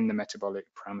condition, again, the metabolic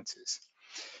parameters.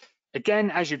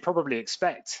 Again, as you'd probably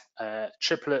expect,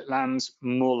 triplet lambs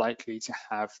more likely to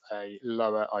have a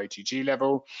lower IgG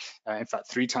level, in fact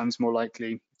 3 times more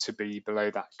likely to be below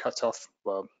that cutoff.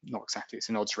 Well, not exactly, it's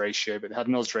an odds ratio, but they had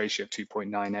an odds ratio of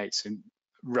 2.98, so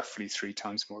roughly 3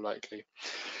 times more likely.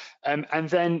 And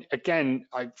then again,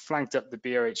 I flagged up the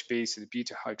BOHB, so the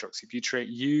beta-hydroxybutyrate.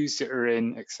 Ewes that are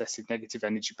in excessive negative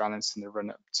energy balance in the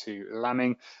run up to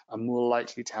lambing are more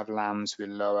likely to have lambs with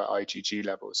lower IgG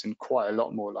levels, and quite a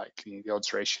lot more likely, the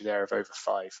odds ratio there of over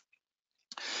 5.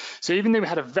 So even though we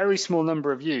had a very small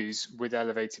number of ewes with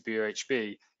elevated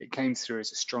BOHB, it came through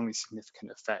as a strongly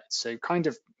significant effect. So kind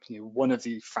of one of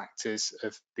the factors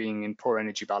of being in poor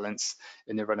energy balance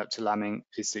in the run up to lambing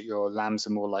is that your lambs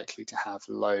are more likely to have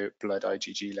low blood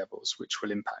IgG levels, which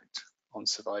will impact on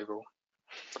survival.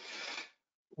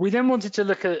 We then wanted to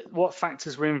look at what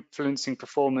factors were influencing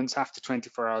performance after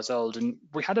 24 hours old, and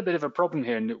we had a bit of a problem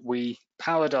here in that we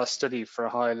powered our study for a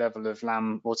higher level of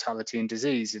lamb mortality and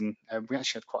disease, and we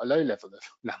actually had quite a low level of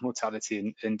lamb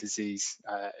mortality and disease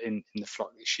in the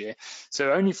flock this year.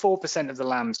 So only 4% of the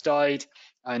lambs died,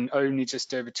 and only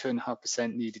just over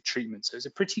 2.5% needed treatment. So it was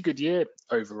a pretty good year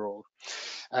overall.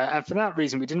 And for that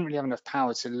reason, we didn't really have enough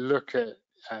power to look at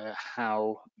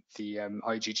how the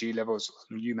IgG levels,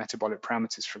 metabolic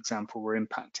parameters, for example, were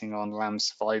impacting on lamb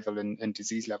survival and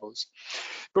disease levels.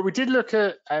 But we did look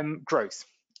at growth,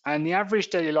 and the average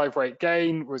daily live weight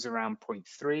gain was around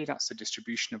 0.3. That's the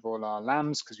distribution of all our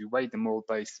lambs because we weighed them all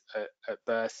both at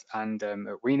birth and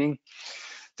at weaning.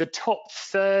 The top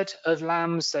third of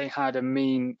lambs, they had a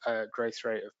mean growth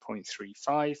rate of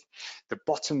 0.35. The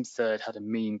bottom third had a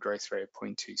mean growth rate of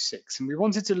 0.26. And we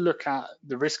wanted to look at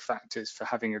the risk factors for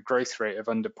having a growth rate of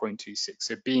under 0.26,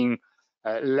 so being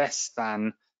less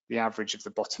than the average of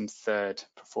the bottom third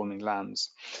performing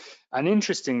lambs. And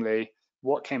interestingly,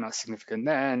 what came out significant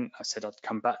there, and I said I'd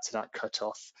come back to that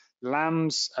cutoff,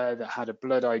 lambs that had a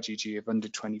blood IgG of under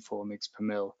 24 mg per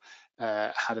mil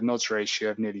had a odds ratio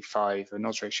of nearly 5, an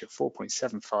odds ratio of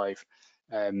 4.75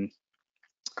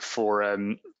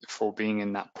 for being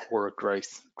in that poorer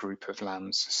growth group of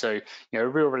lambs. So a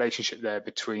real relationship there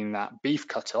between that beef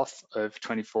cutoff of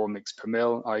 24 mg per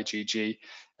mil IgG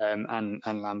and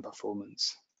lamb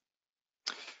performance.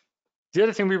 The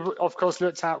other thing we, of course,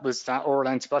 looked at was that oral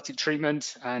antibiotic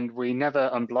treatment, and we never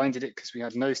unblinded it because we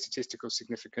had no statistical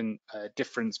significant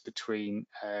difference between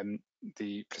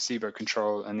the placebo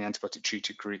control and the antibiotic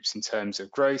treated groups in terms of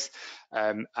growth.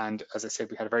 And as I said,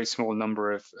 we had a very small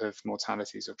number of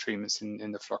mortalities or treatments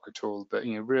in the flock at all, but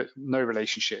no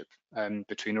relationship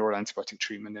between oral antibiotic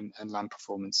treatment and lamb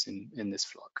performance in this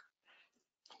flock.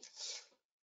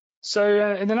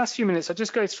 So in the last few minutes, I'll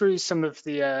just go through some of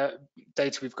the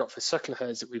data we've got for suckler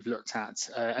herds that we've looked at.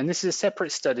 And this is a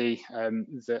separate study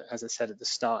that, as I said at the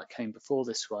start, came before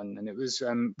this one. And it was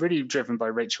really driven by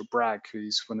Rachel Bragg,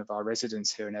 who's one of our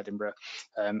residents here in Edinburgh.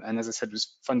 And as I said,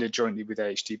 was funded jointly with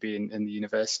AHDB and the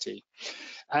university.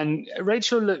 And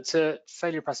Rachel looked at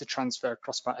failure passive transfer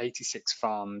across about 86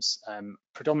 farms,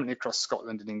 predominantly across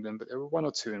Scotland and England, but there were 1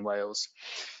 or 2 in Wales.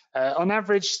 On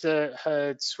average, the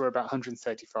herds were about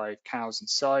 135 cows in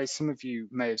size. Some of you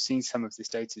may have seen some of this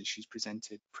data that she's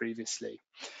presented previously.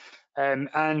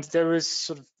 And there was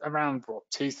sort of around, what,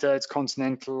 2/3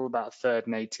 continental, about 1/3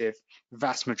 native,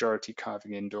 vast majority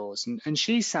calving indoors. And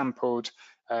she sampled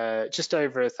just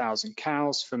over 1,000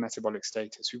 cows for metabolic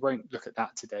status. We won't look at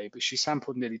that today, but she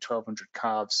sampled nearly 1,200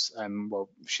 calves. Well,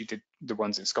 she did the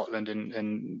ones in Scotland,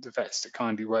 and the vets that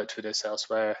kindly worked with us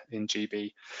elsewhere in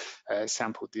GB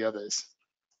sampled the others.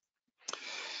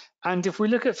 And if we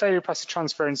look at failure passive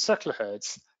transfer in suckler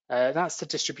herds, that's the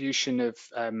distribution of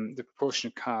the proportion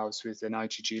of cows with an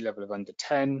IgG level of under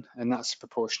 10, and that's the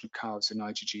proportion of cows with an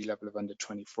IgG level of under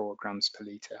 24 grams per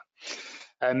litre.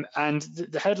 And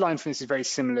the headline for this is very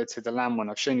similar to the lamb one.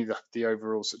 I've shown you the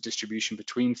overall sort of distribution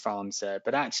between farms there,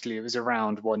 but actually it was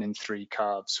around 1 in 3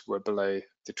 calves were below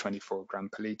the 24 gram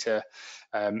per litre,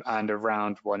 and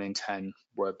around 1 in 10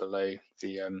 were below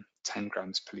the 10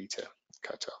 grams per litre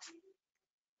cutoff.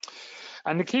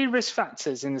 And the key risk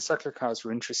factors in the suckler cows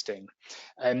were interesting.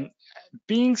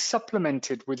 Being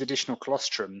supplemented with additional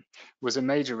colostrum was a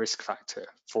major risk factor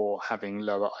for having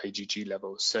lower IgG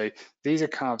levels. So these are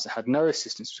calves that had no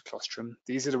assistance with colostrum.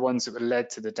 These are the ones that were led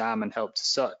to the dam and helped to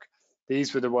suck.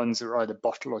 These were the ones that were either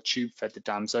bottle or tube fed the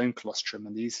dam's own colostrum,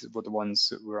 and these were the ones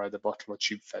that were either bottle or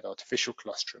tube fed artificial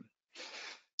colostrum.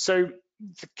 So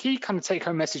the key kind of take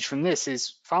home message from this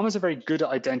is farmers are very good at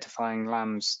identifying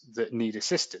lambs that need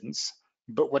assistance,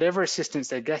 but whatever assistance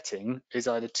they're getting is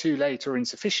either too late or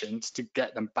insufficient to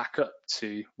get them back up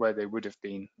to where they would have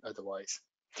been otherwise.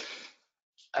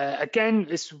 Again,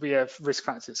 this would be a risk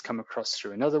factor that's come across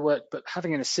through another work, but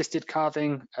having an assisted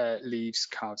calving leaves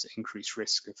calves at increased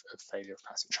risk of failure of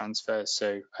passive transfer.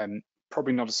 So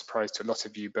probably not a surprise to a lot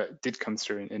of you, but did come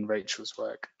through in Rachel's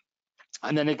work.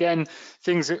 And then again,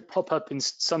 things that pop up in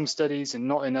some studies and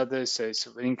not in others, so it's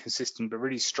sort of inconsistent, but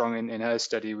really strong in her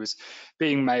study was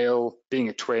being male, being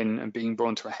a twin, and being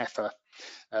born to a heifer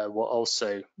were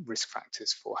also risk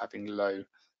factors for having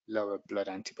lower blood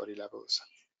antibody levels.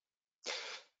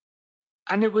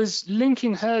 And it was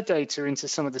linking her data into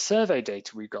some of the survey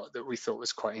data we got that we thought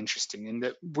was quite interesting, in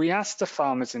that we asked the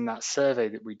farmers in that survey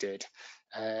that we did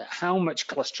how much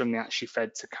colostrum they actually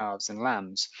fed to calves and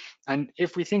lambs. And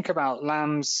if we think about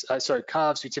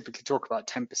calves, we typically talk about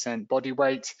 10% body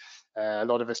weight. A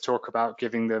lot of us talk about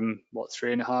giving them,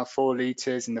 3.5, 4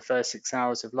 litres in the first 6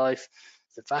 hours of life.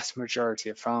 The vast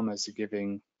majority of farmers are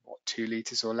giving, 2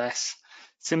 litres or less.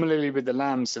 Similarly with the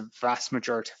lambs, the vast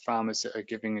majority of farmers that are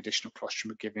giving additional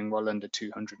colostrum are giving well under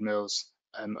 200 mils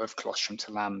of colostrum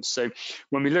to lambs. So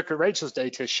when we look at Rachel's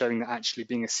data showing that actually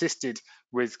being assisted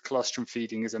with colostrum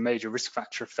feeding is a major risk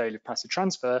factor of failure of passive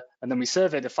transfer, and then we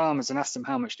survey the farmers and ask them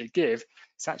how much they give,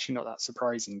 it's actually not that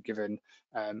surprising given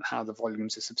how the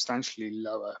volumes are substantially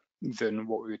lower than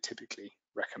what we would typically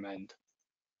recommend.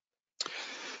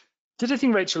 The other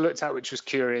thing Rachel looked at, which was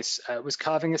curious, was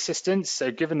calving assistance. So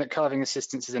given that calving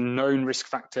assistance is a known risk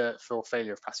factor for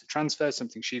failure of passive transfer,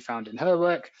 something she found in her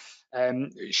work,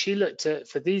 she looked at,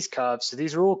 for these calves, so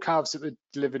these are all calves that were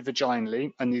delivered vaginally,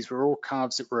 and these were all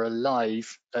calves that were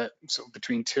alive at sort of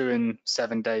between 2 and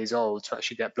 7 days old to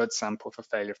actually get blood sample for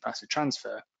failure of passive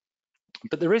transfer.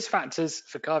 But the risk factors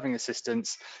for calving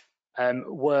assistance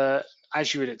were,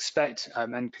 as you would expect,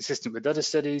 and consistent with other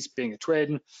studies, being a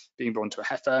twin, being born to a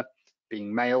heifer,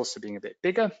 being male, so being a bit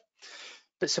bigger.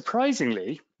 But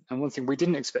surprisingly, and one thing we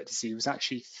didn't expect to see, was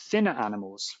actually thinner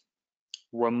animals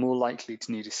were more likely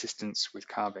to need assistance with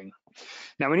calving.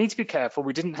 Now we need to be careful,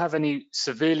 we didn't have any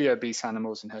severely obese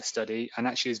animals in her study, and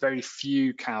actually there's very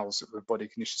few cows with body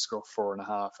condition score 4.5.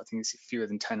 I think it's fewer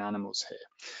than 10 animals here.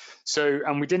 So,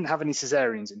 and we didn't have any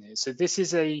cesareans in here. So this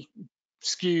is a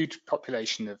skewed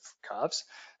population of calves.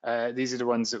 These are the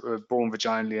ones that were born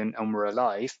vaginally and were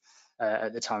alive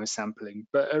at the time of sampling,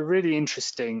 but a really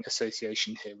interesting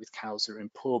association here with cows that are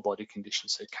in poor body condition,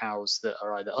 so cows that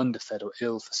are either underfed or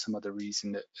ill for some other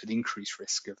reason at increased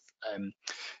risk of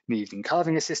needing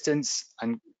calving assistance.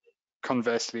 And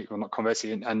conversely, well not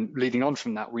conversely, and leading on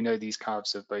from that, we know these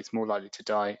calves are both more likely to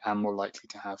die and more likely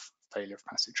to have failure of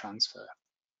passive transfer.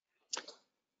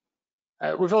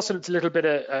 We've also looked a little bit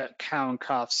at cow and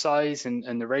calf size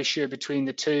and the ratio between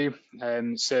the two.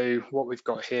 So what we've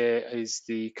got here is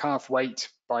the calf weight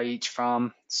by each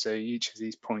farm. So each of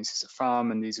these points is a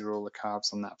farm, and these are all the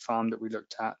calves on that farm that we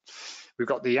looked at. We've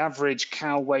got the average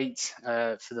cow weight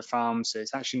for the farm. So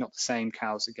it's actually not the same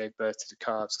cows that gave birth to the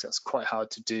calves, because that's quite hard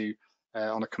to do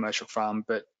on a commercial farm,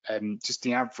 but just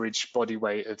the average body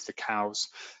weight of the cows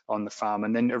on the farm,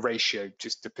 and then a ratio,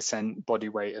 just the percent body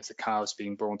weight of the cows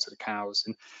being born to the cows.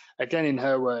 And again, in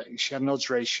her work, she had an odds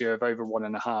ratio of over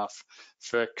 1.5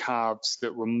 for calves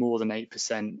that were more than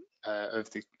 8% of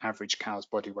the average cow's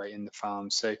body weight in the farm.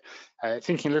 So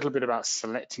thinking a little bit about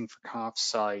selecting for calf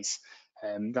size,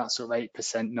 that sort of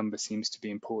 8% number seems to be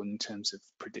important in terms of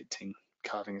predicting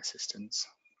calving assistance.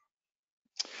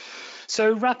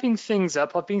 So wrapping things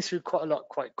up, I've been through quite a lot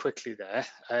quite quickly there,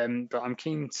 but I'm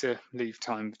keen to leave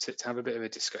time to have a bit of a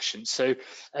discussion. So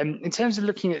in terms of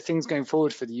looking at things going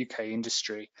forward for the UK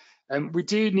industry, we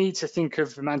do need to think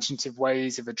of imaginative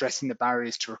ways of addressing the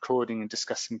barriers to recording and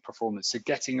discussing performance. So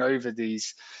getting over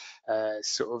these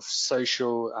sort of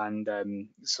social and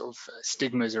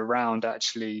stigmas around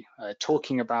actually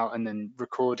talking about and then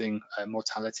recording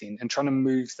mortality, and trying to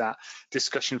move that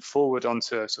discussion forward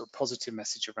onto a sort of positive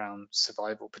message around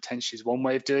survival potentially is one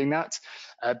way of doing that.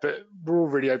 But we're all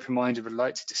really open-minded, would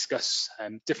like to discuss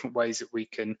different ways that we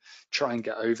can try and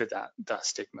get over that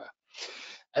stigma.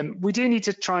 We do need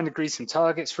to try and agree some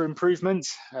targets for improvement.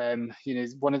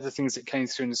 One of the things that came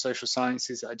through in the social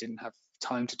sciences that I didn't have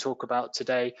time to talk about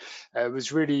today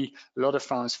was really a lot of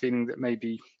farmers feeling that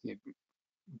maybe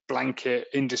blanket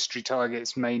industry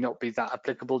targets may not be that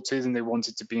applicable to them. They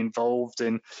wanted to be involved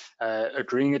in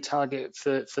agreeing a target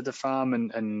for the farm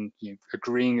and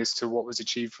agreeing as to what was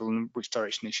achievable and which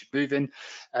direction they should move in.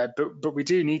 But we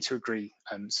do need to agree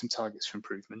some targets for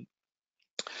improvement.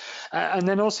 And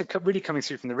then also really coming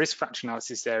through from the risk factor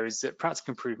analysis there is that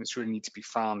practical improvements really need to be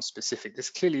farm specific. There's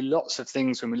clearly lots of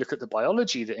things when we look at the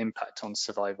biology that impact on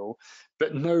survival,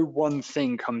 but no one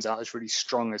thing comes out as really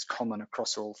strong as common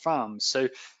across all farms. So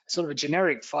sort of a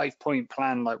generic 5-point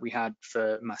plan like we had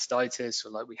for mastitis, or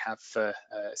like we have for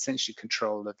essentially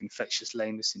control of infectious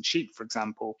lameness in sheep, for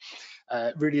example,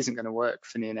 really isn't going to work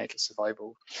for neonatal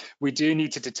survival. We do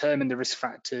need to determine the risk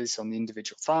factors on the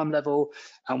individual farm level,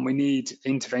 and we need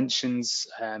interventions,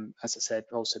 as I said,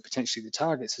 also potentially the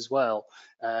targets as well,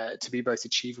 to be both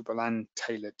achievable and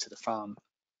tailored to the farm.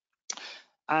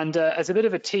 And as a bit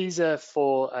of a teaser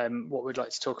for what we'd like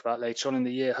to talk about later on in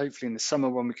the year, hopefully in the summer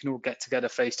when we can all get together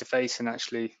face to face and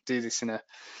actually do this in a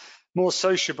more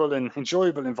sociable and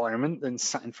enjoyable environment than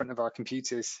sat in front of our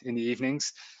computers in the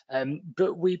evenings.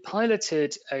 But we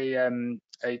piloted a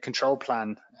control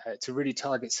plan to really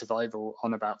target survival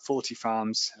on about 40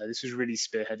 farms. This was really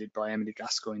spearheaded by Emily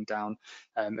Gascoigne down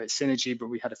at Synergy, but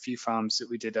we had a few farms that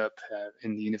we did up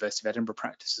in the University of Edinburgh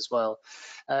practice as well,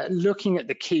 looking at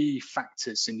the key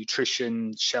factors in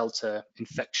nutrition, shelter,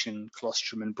 infection,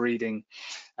 colostrum and breeding.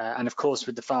 And of course,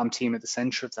 with the farm team at the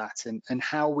centre of that, and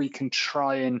how we can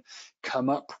try and come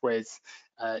up with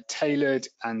tailored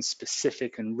and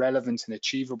specific and relevant and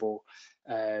achievable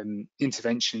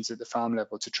interventions at the farm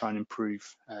level to try and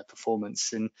improve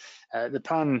performance. And the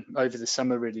plan over the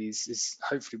summer really is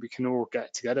hopefully we can all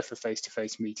get together for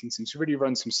face-to-face meetings and to really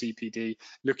run some CPD,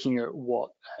 looking at what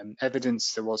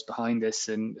evidence there was behind this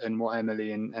and what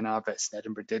Emily and our vets in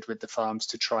Edinburgh did with the farms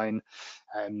to try and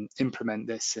implement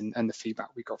this, and the feedback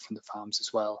we got from the farms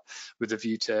as well, with a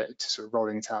view to sort of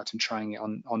rolling it out and trying it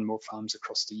on more farms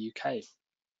across the UK.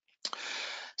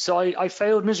 So I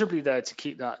failed miserably there to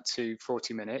keep that to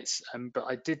 40 minutes, but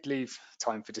I did leave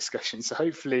time for discussion. So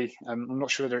hopefully, I'm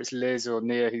not sure whether it's Liz or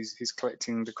Nia who's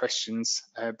collecting the questions,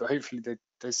 but hopefully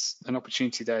there's an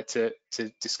opportunity there to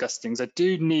discuss things. I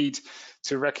do need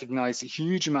to recognise a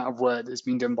huge amount of work that's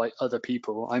been done by other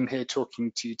people. I'm here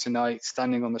talking to you tonight,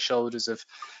 standing on the shoulders of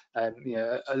a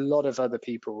lot of other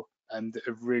people that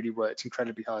have really worked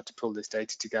incredibly hard to pull this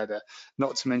data together,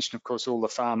 not to mention, of course, all the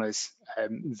farmers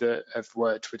that have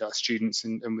worked with our students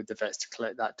and with the vets to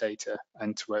collect that data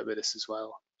and to work with us as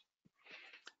well.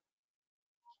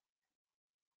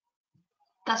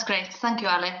 That's great. Thank you,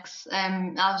 Alex.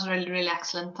 That was really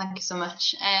excellent. Thank you so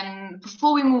much.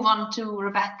 Before we move on to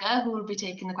Rebecca, who will be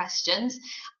taking the questions,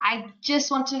 I just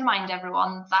want to remind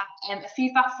everyone that a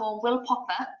feedback form will pop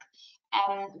up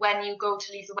when you go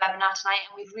to leave the webinar tonight,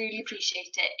 and we'd really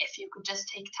appreciate it if you could just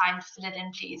take time to fill it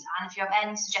in, please, and if you have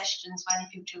any suggestions for any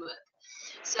future work.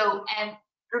 So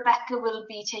Rebecca will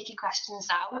be taking questions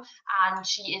now, and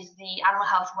she is the Animal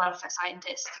Health and Welfare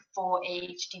Scientist for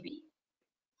AHDB.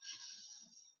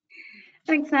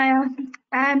 Thanks, Naya.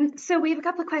 So we have a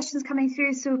couple of questions coming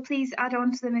through, so please add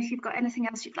on to them if you've got anything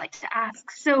else you'd like to ask.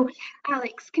 So,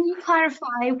 Alex, can you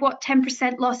clarify what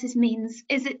 10% losses means?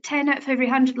 Is it 10 out of every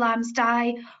 100 lambs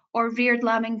die, or reared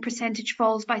lambing percentage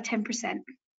falls by 10%?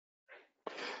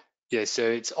 Yeah, so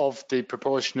it's of the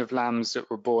proportion of lambs that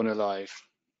were born alive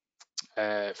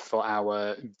for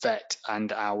our vet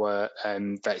and our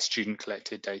vet student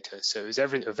collected data. So it was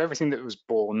of everything that was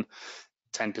born,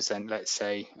 10%, let's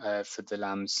say, for the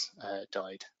lambs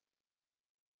died.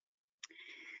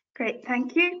 Great,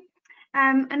 thank you.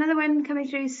 Another one coming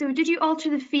through. So did you alter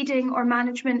the feeding or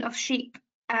management of sheep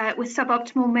with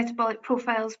suboptimal metabolic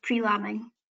profiles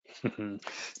pre-lambing?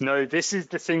 No, this is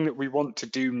the thing that we want to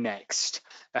do next.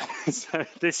 I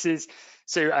think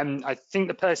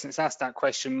the person that's asked that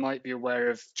question might be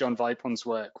aware of John Vipon's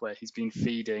work, where he's been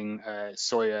feeding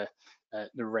soya at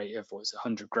the rate of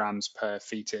 100 grams per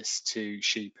fetus to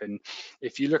sheep. And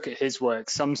if you look at his work,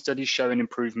 some studies show an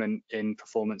improvement in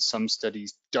performance, some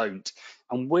studies don't.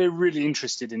 And we're really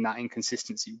interested in that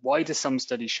inconsistency. Why do some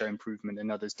studies show improvement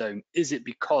and others don't? Is it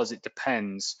because it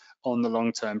depends on the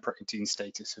long-term protein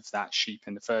status of that sheep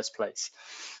in the first place?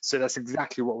 So that's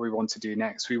exactly what we want to do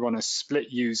next. We want to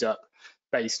split ewes up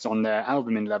based on their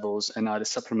albumin levels and either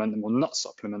supplement them or not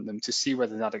supplement them, to see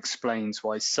whether that explains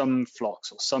why some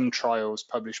flocks or some trials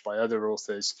published by other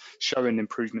authors show an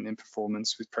improvement in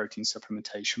performance with protein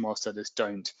supplementation whilst others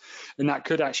don't. And that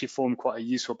could actually form quite a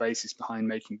useful basis behind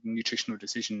making nutritional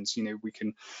decisions. You know, we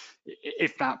can,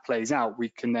 if that plays out, we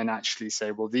can then actually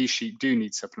say, well, these sheep do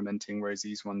need supplementing, whereas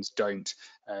these ones don't,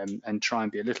 and try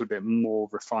and be a little bit more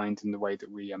refined in the way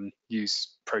that we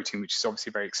use protein, which is obviously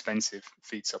a very expensive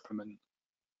feed supplement.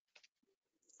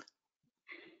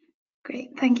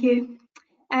 Great, thank you.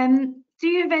 Do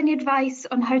you have any advice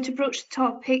on how to broach the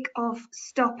topic of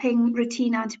stopping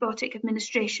routine antibiotic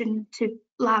administration to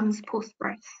lambs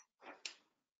post-birth?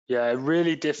 Yeah, a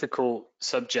really difficult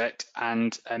subject,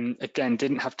 and again,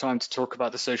 didn't have time to talk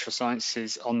about the social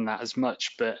sciences on that as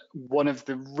much, but one of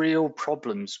the real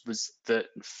problems was that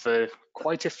for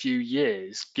quite a few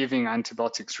years, giving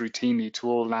antibiotics routinely to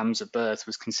all lambs at birth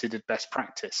was considered best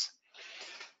practice.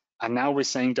 And now we're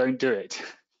saying don't do it.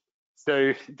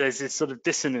 So there's this sort of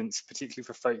dissonance, particularly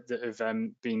for folk that have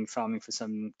been farming for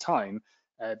some time,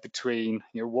 between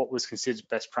what was considered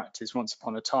best practice once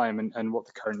upon a time and what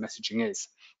the current messaging is.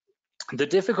 The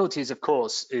difficulties, of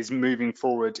course, is moving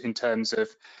forward in terms of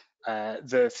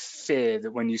the fear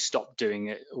that when you stop doing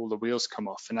it, all the wheels come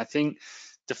off. And I think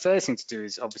the first thing to do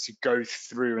is obviously go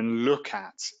through and look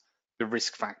at the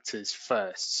risk factors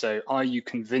first. So are you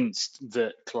convinced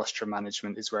that colostrum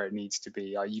management is where it needs to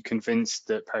be? Are you convinced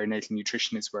that perinatal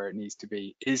nutrition is where it needs to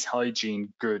be? Is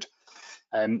hygiene good?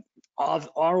 Are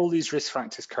all these risk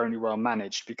factors currently well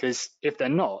managed? Because if they're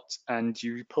not, and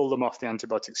you pull them off the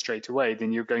antibiotics straight away,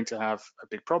 then you're going to have a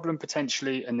big problem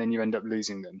potentially, and then you end up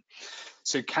losing them.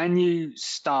 So can you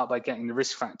start by getting the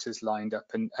risk factors lined up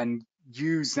and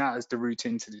use that as the route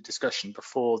into the discussion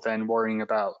before then worrying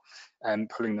about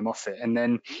pulling them off it? And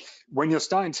then when you're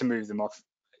starting to move them off,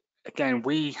 again,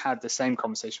 we had the same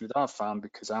conversation with our farm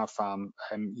because our farm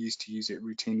used to use it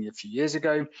routinely a few years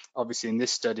ago. Obviously, in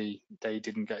this study, they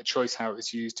didn't get a choice how it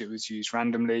was used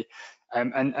randomly.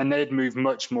 And they'd moved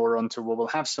much more onto, well, we'll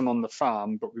have some on the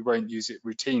farm, but we won't use it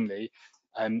routinely.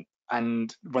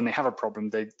 And when they have a problem,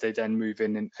 they then move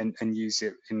in and use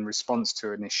it in response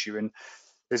to an issue. And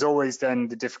there's always then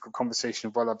the difficult conversation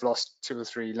of, well, I've lost 2 or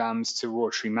 3 lambs to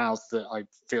watery mouth that I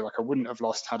feel like I wouldn't have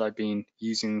lost had I been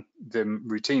using them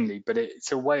routinely. But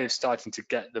it's a way of starting to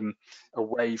get them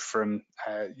away from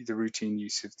the routine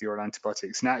use of the oral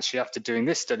antibiotics. And actually, after doing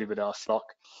this study with our flock,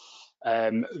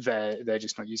 they're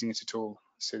just not using it at all.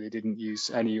 So they didn't use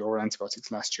any oral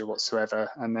antibiotics last year whatsoever,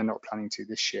 and they're not planning to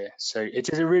this year. So it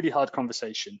is a really hard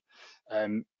conversation.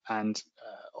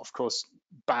 Of course,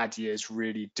 bad years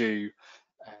really do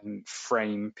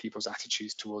frame people's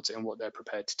attitudes towards it and what they're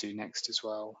prepared to do next as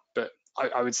well. But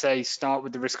I would say start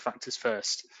with the risk factors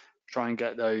first. Try and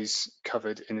get those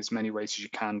covered in as many ways as you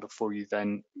can before you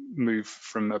then move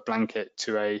from a blanket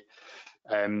to a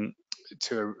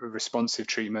responsive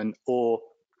treatment. Or,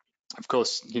 of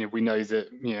course, we know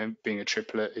that being a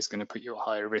triplet is going to put you at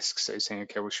higher risk. So saying,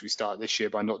 okay, well, should we start this year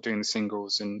by not doing the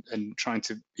singles and trying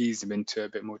to ease them into a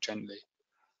bit more gently.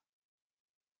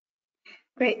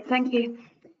 Great, thank you.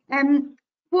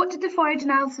 What did the forage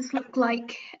analysis look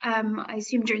like, I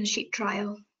assume, during the sheep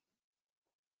trial?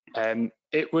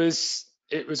 It was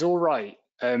all right.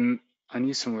 I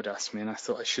knew someone would ask me, and I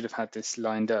thought I should have had this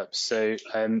lined up. So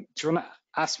do you want to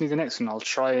ask me the next one? I'll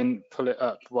try and pull it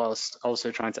up whilst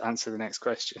also trying to answer the next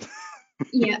question.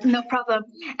 Yeah, no problem.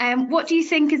 What do you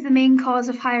think is the main cause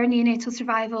of higher neonatal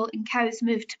survival in cows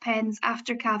moved to pens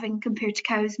after calving compared to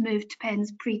cows moved to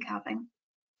pens pre-calving?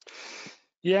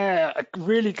 Yeah, a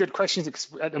really good question, because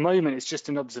at the moment it's just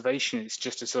an observation. It's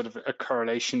just a sort of a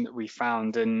correlation that we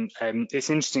found. And it's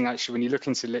interesting, actually, when you look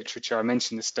into literature. I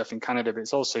mentioned this stuff in Canada, but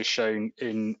it's also shown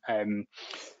in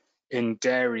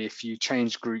dairy if you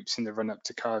change groups in the run up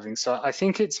to calving. So I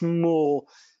think it's more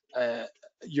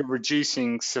you're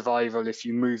reducing survival if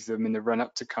you move them in the run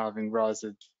up to calving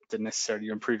rather than necessarily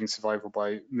you're improving survival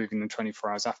by moving them 24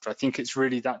 hours after. I think it's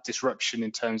really that disruption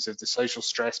in terms of the social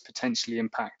stress potentially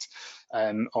impact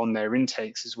on their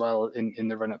intakes as well in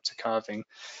the run up to calving.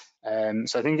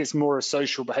 So I think it's more a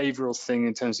social behavioural thing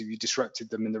in terms of you disrupted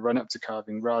them in the run up to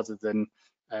calving rather than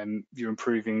you're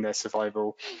improving their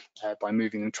survival by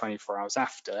moving them 24 hours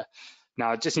after.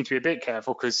 Now, I just need to be a bit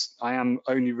careful because I am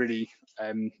only really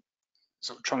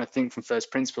sort of trying to think from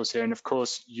first principles here. And of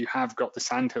course, you have got the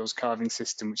Sandhills calving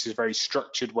system, which is a very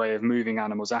structured way of moving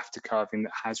animals after calving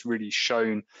that has really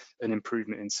shown an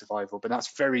improvement in survival. But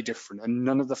that's very different. And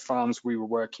none of the farms we were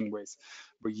working with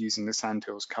were using the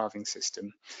Sandhills calving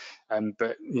system.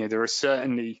 But there are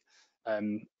certainly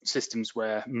systems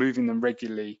where moving them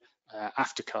regularly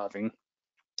after calving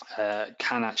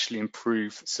can actually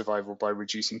improve survival by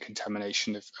reducing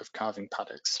contamination of calving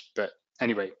paddocks. But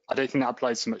anyway, I don't think that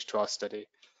applies so much to our study.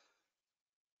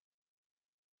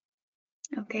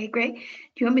 Okay, great. Do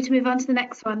you want me to move on to the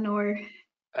next one, or?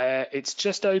 It's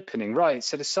just opening, right?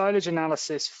 So the silage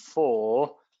analysis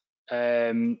for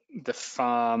the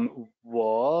farm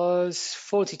was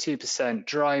 42%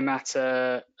 dry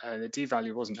matter. The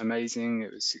d-value wasn't amazing,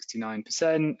 it was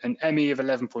 69%, an ME of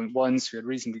 11.1, so we had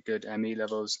reasonably good ME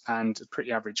levels, and a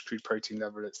pretty average crude protein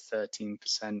level at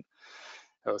 13%.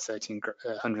 Or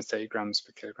 130 grams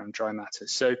per kilogram dry matter.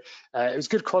 So it was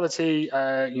good quality,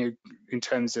 in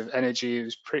terms of energy. It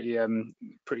was pretty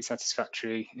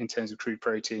satisfactory in terms of crude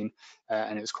protein,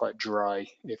 and it was quite dry,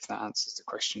 if that answers the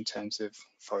question in terms of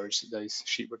forage that those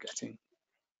sheep were getting.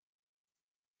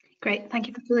 Great, thank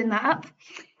you for pulling that up.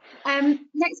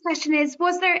 Next question is,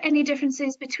 was there any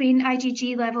differences between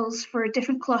IgG levels for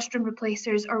different colostrum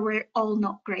replacers, or were all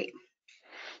not great?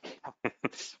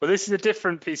 Well, this is a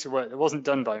different piece of work that wasn't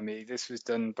done by me. This was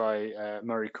done by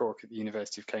Murray Cork at the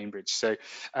University of Cambridge. So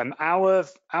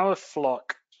our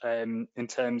flock, in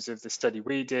terms of the study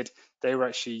we did, they were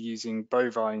actually using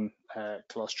bovine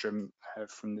colostrum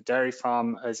from the dairy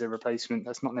farm as a replacement.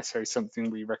 That's not necessarily something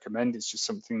we recommend. It's just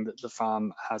something that the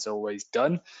farm has always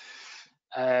done.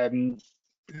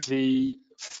 The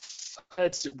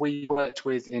herds that we worked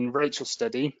with in Rachel's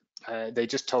study, they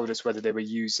just told us whether they were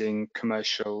using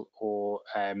commercial or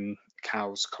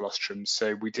cows' colostrum.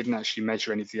 So we didn't actually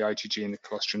measure any of the IgG in the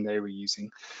colostrum they were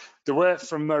using. The work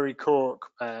from Murray Cork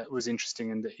was interesting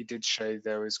in that he did show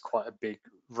there was quite a big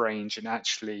range, and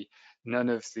actually none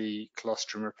of the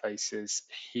colostrum replacers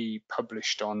he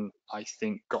published on, I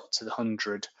think, got to the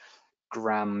 100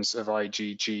 grams of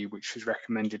IgG, which was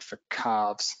recommended for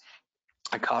calves.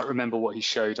 I can't remember what he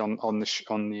showed on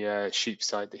the sheep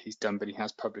side that he's done, but he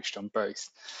has published on both.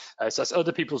 So that's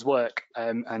other people's work,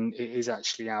 and it is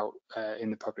actually out in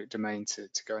the public domain to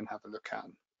go and have a look at.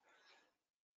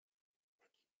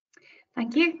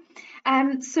 Thank you.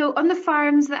 So on the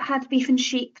farms that had beef and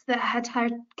sheep that had higher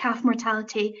calf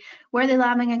mortality, were they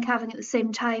lambing and calving at the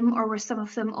same time, or were some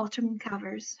of them autumn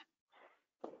calvers?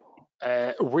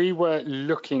 We were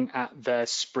looking at their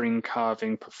spring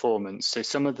calving performance. So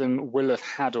some of them will have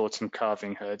had autumn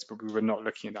calving herds, but we were not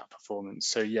looking at that performance.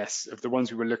 So yes, of the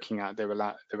ones we were looking at, they were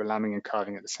lambing and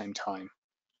calving at the same time.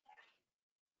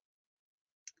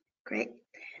 Great,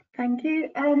 thank you.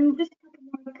 Just a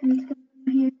couple more can come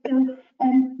from here. So,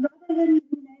 rather than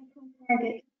numerical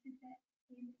targets,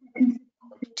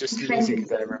 just losing you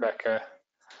there, Rebecca.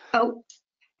 Oh,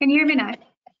 can you hear me now?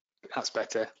 That's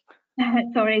better.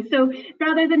 Sorry. So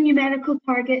rather than numerical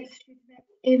targets, should we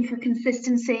aim for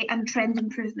consistency and trend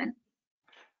improvement?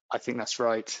 I think that's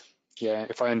right. Yeah,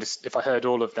 if I heard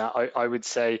all of that, I would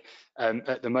say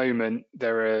at the moment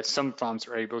there are some farms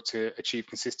that are able to achieve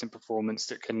consistent performance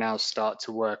that can now start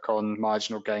to work on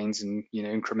marginal gains and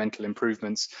incremental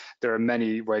improvements. There are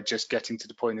many where just getting to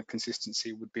the point of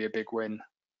consistency would be a big win.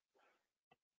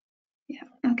 Yeah,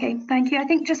 okay, thank you. I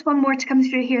think just one more to come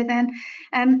through here then.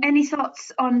 Any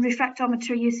thoughts on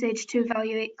refractometer usage to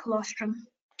evaluate colostrum?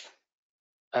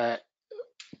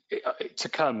 To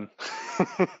come.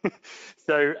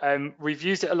 So we've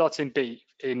used it a lot in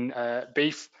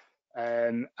beef,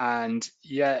 and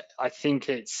yeah, I think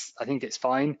it's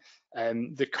fine.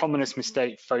 The commonest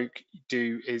mistake folk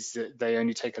do is that they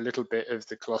only take a little bit of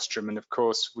the colostrum, and of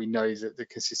course we know that the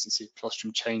consistency of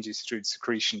colostrum changes through the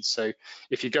secretion. So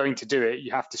if you're going to do it,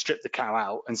 you have to strip the cow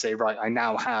out and say, right, I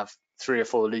now have 3 or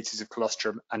 4 litres of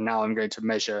colostrum, and now I'm going to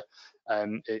measure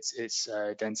its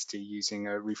density using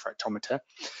a refractometer.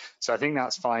 So I think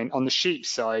that's fine. On the sheep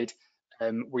side,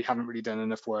 we haven't really done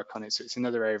enough work on it, so it's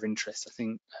another area of interest. I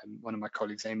think one of my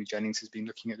colleagues, Amy Jennings, has been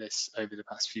looking at this over the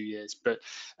past few years. But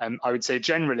I would say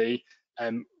generally,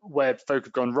 where folk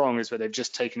have gone wrong is where they've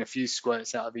just taken a few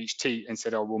squirts out of each teat and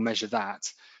said, oh, we'll measure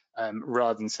that,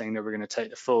 rather than saying, no, we're going to take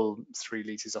the full 3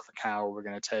 litres off a cow, we're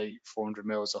going to take 400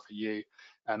 mils off a ewe,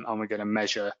 and we're going to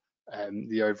measure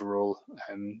the overall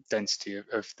density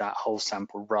of that whole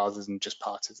sample rather than just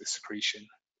part of the secretion.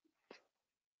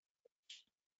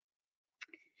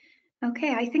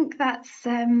 Okay, I think that's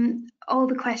all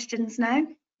the questions now.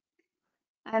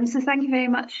 So thank you very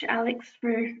much, Alex,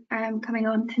 for coming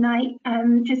on tonight.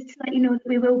 Just to let you know that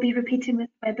we will be repeating this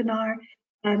webinar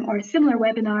or a similar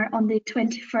webinar on the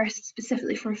 21st,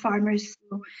 specifically for farmers.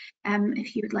 So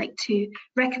if you would like to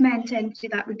recommend entry,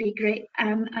 that would be great.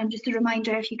 And just a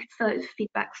reminder, if you could fill out the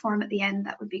feedback form at the end,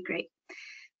 that would be great.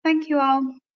 Thank you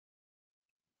all.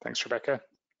 Thanks, Rebecca.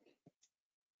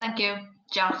 Thank you,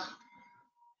 Josh.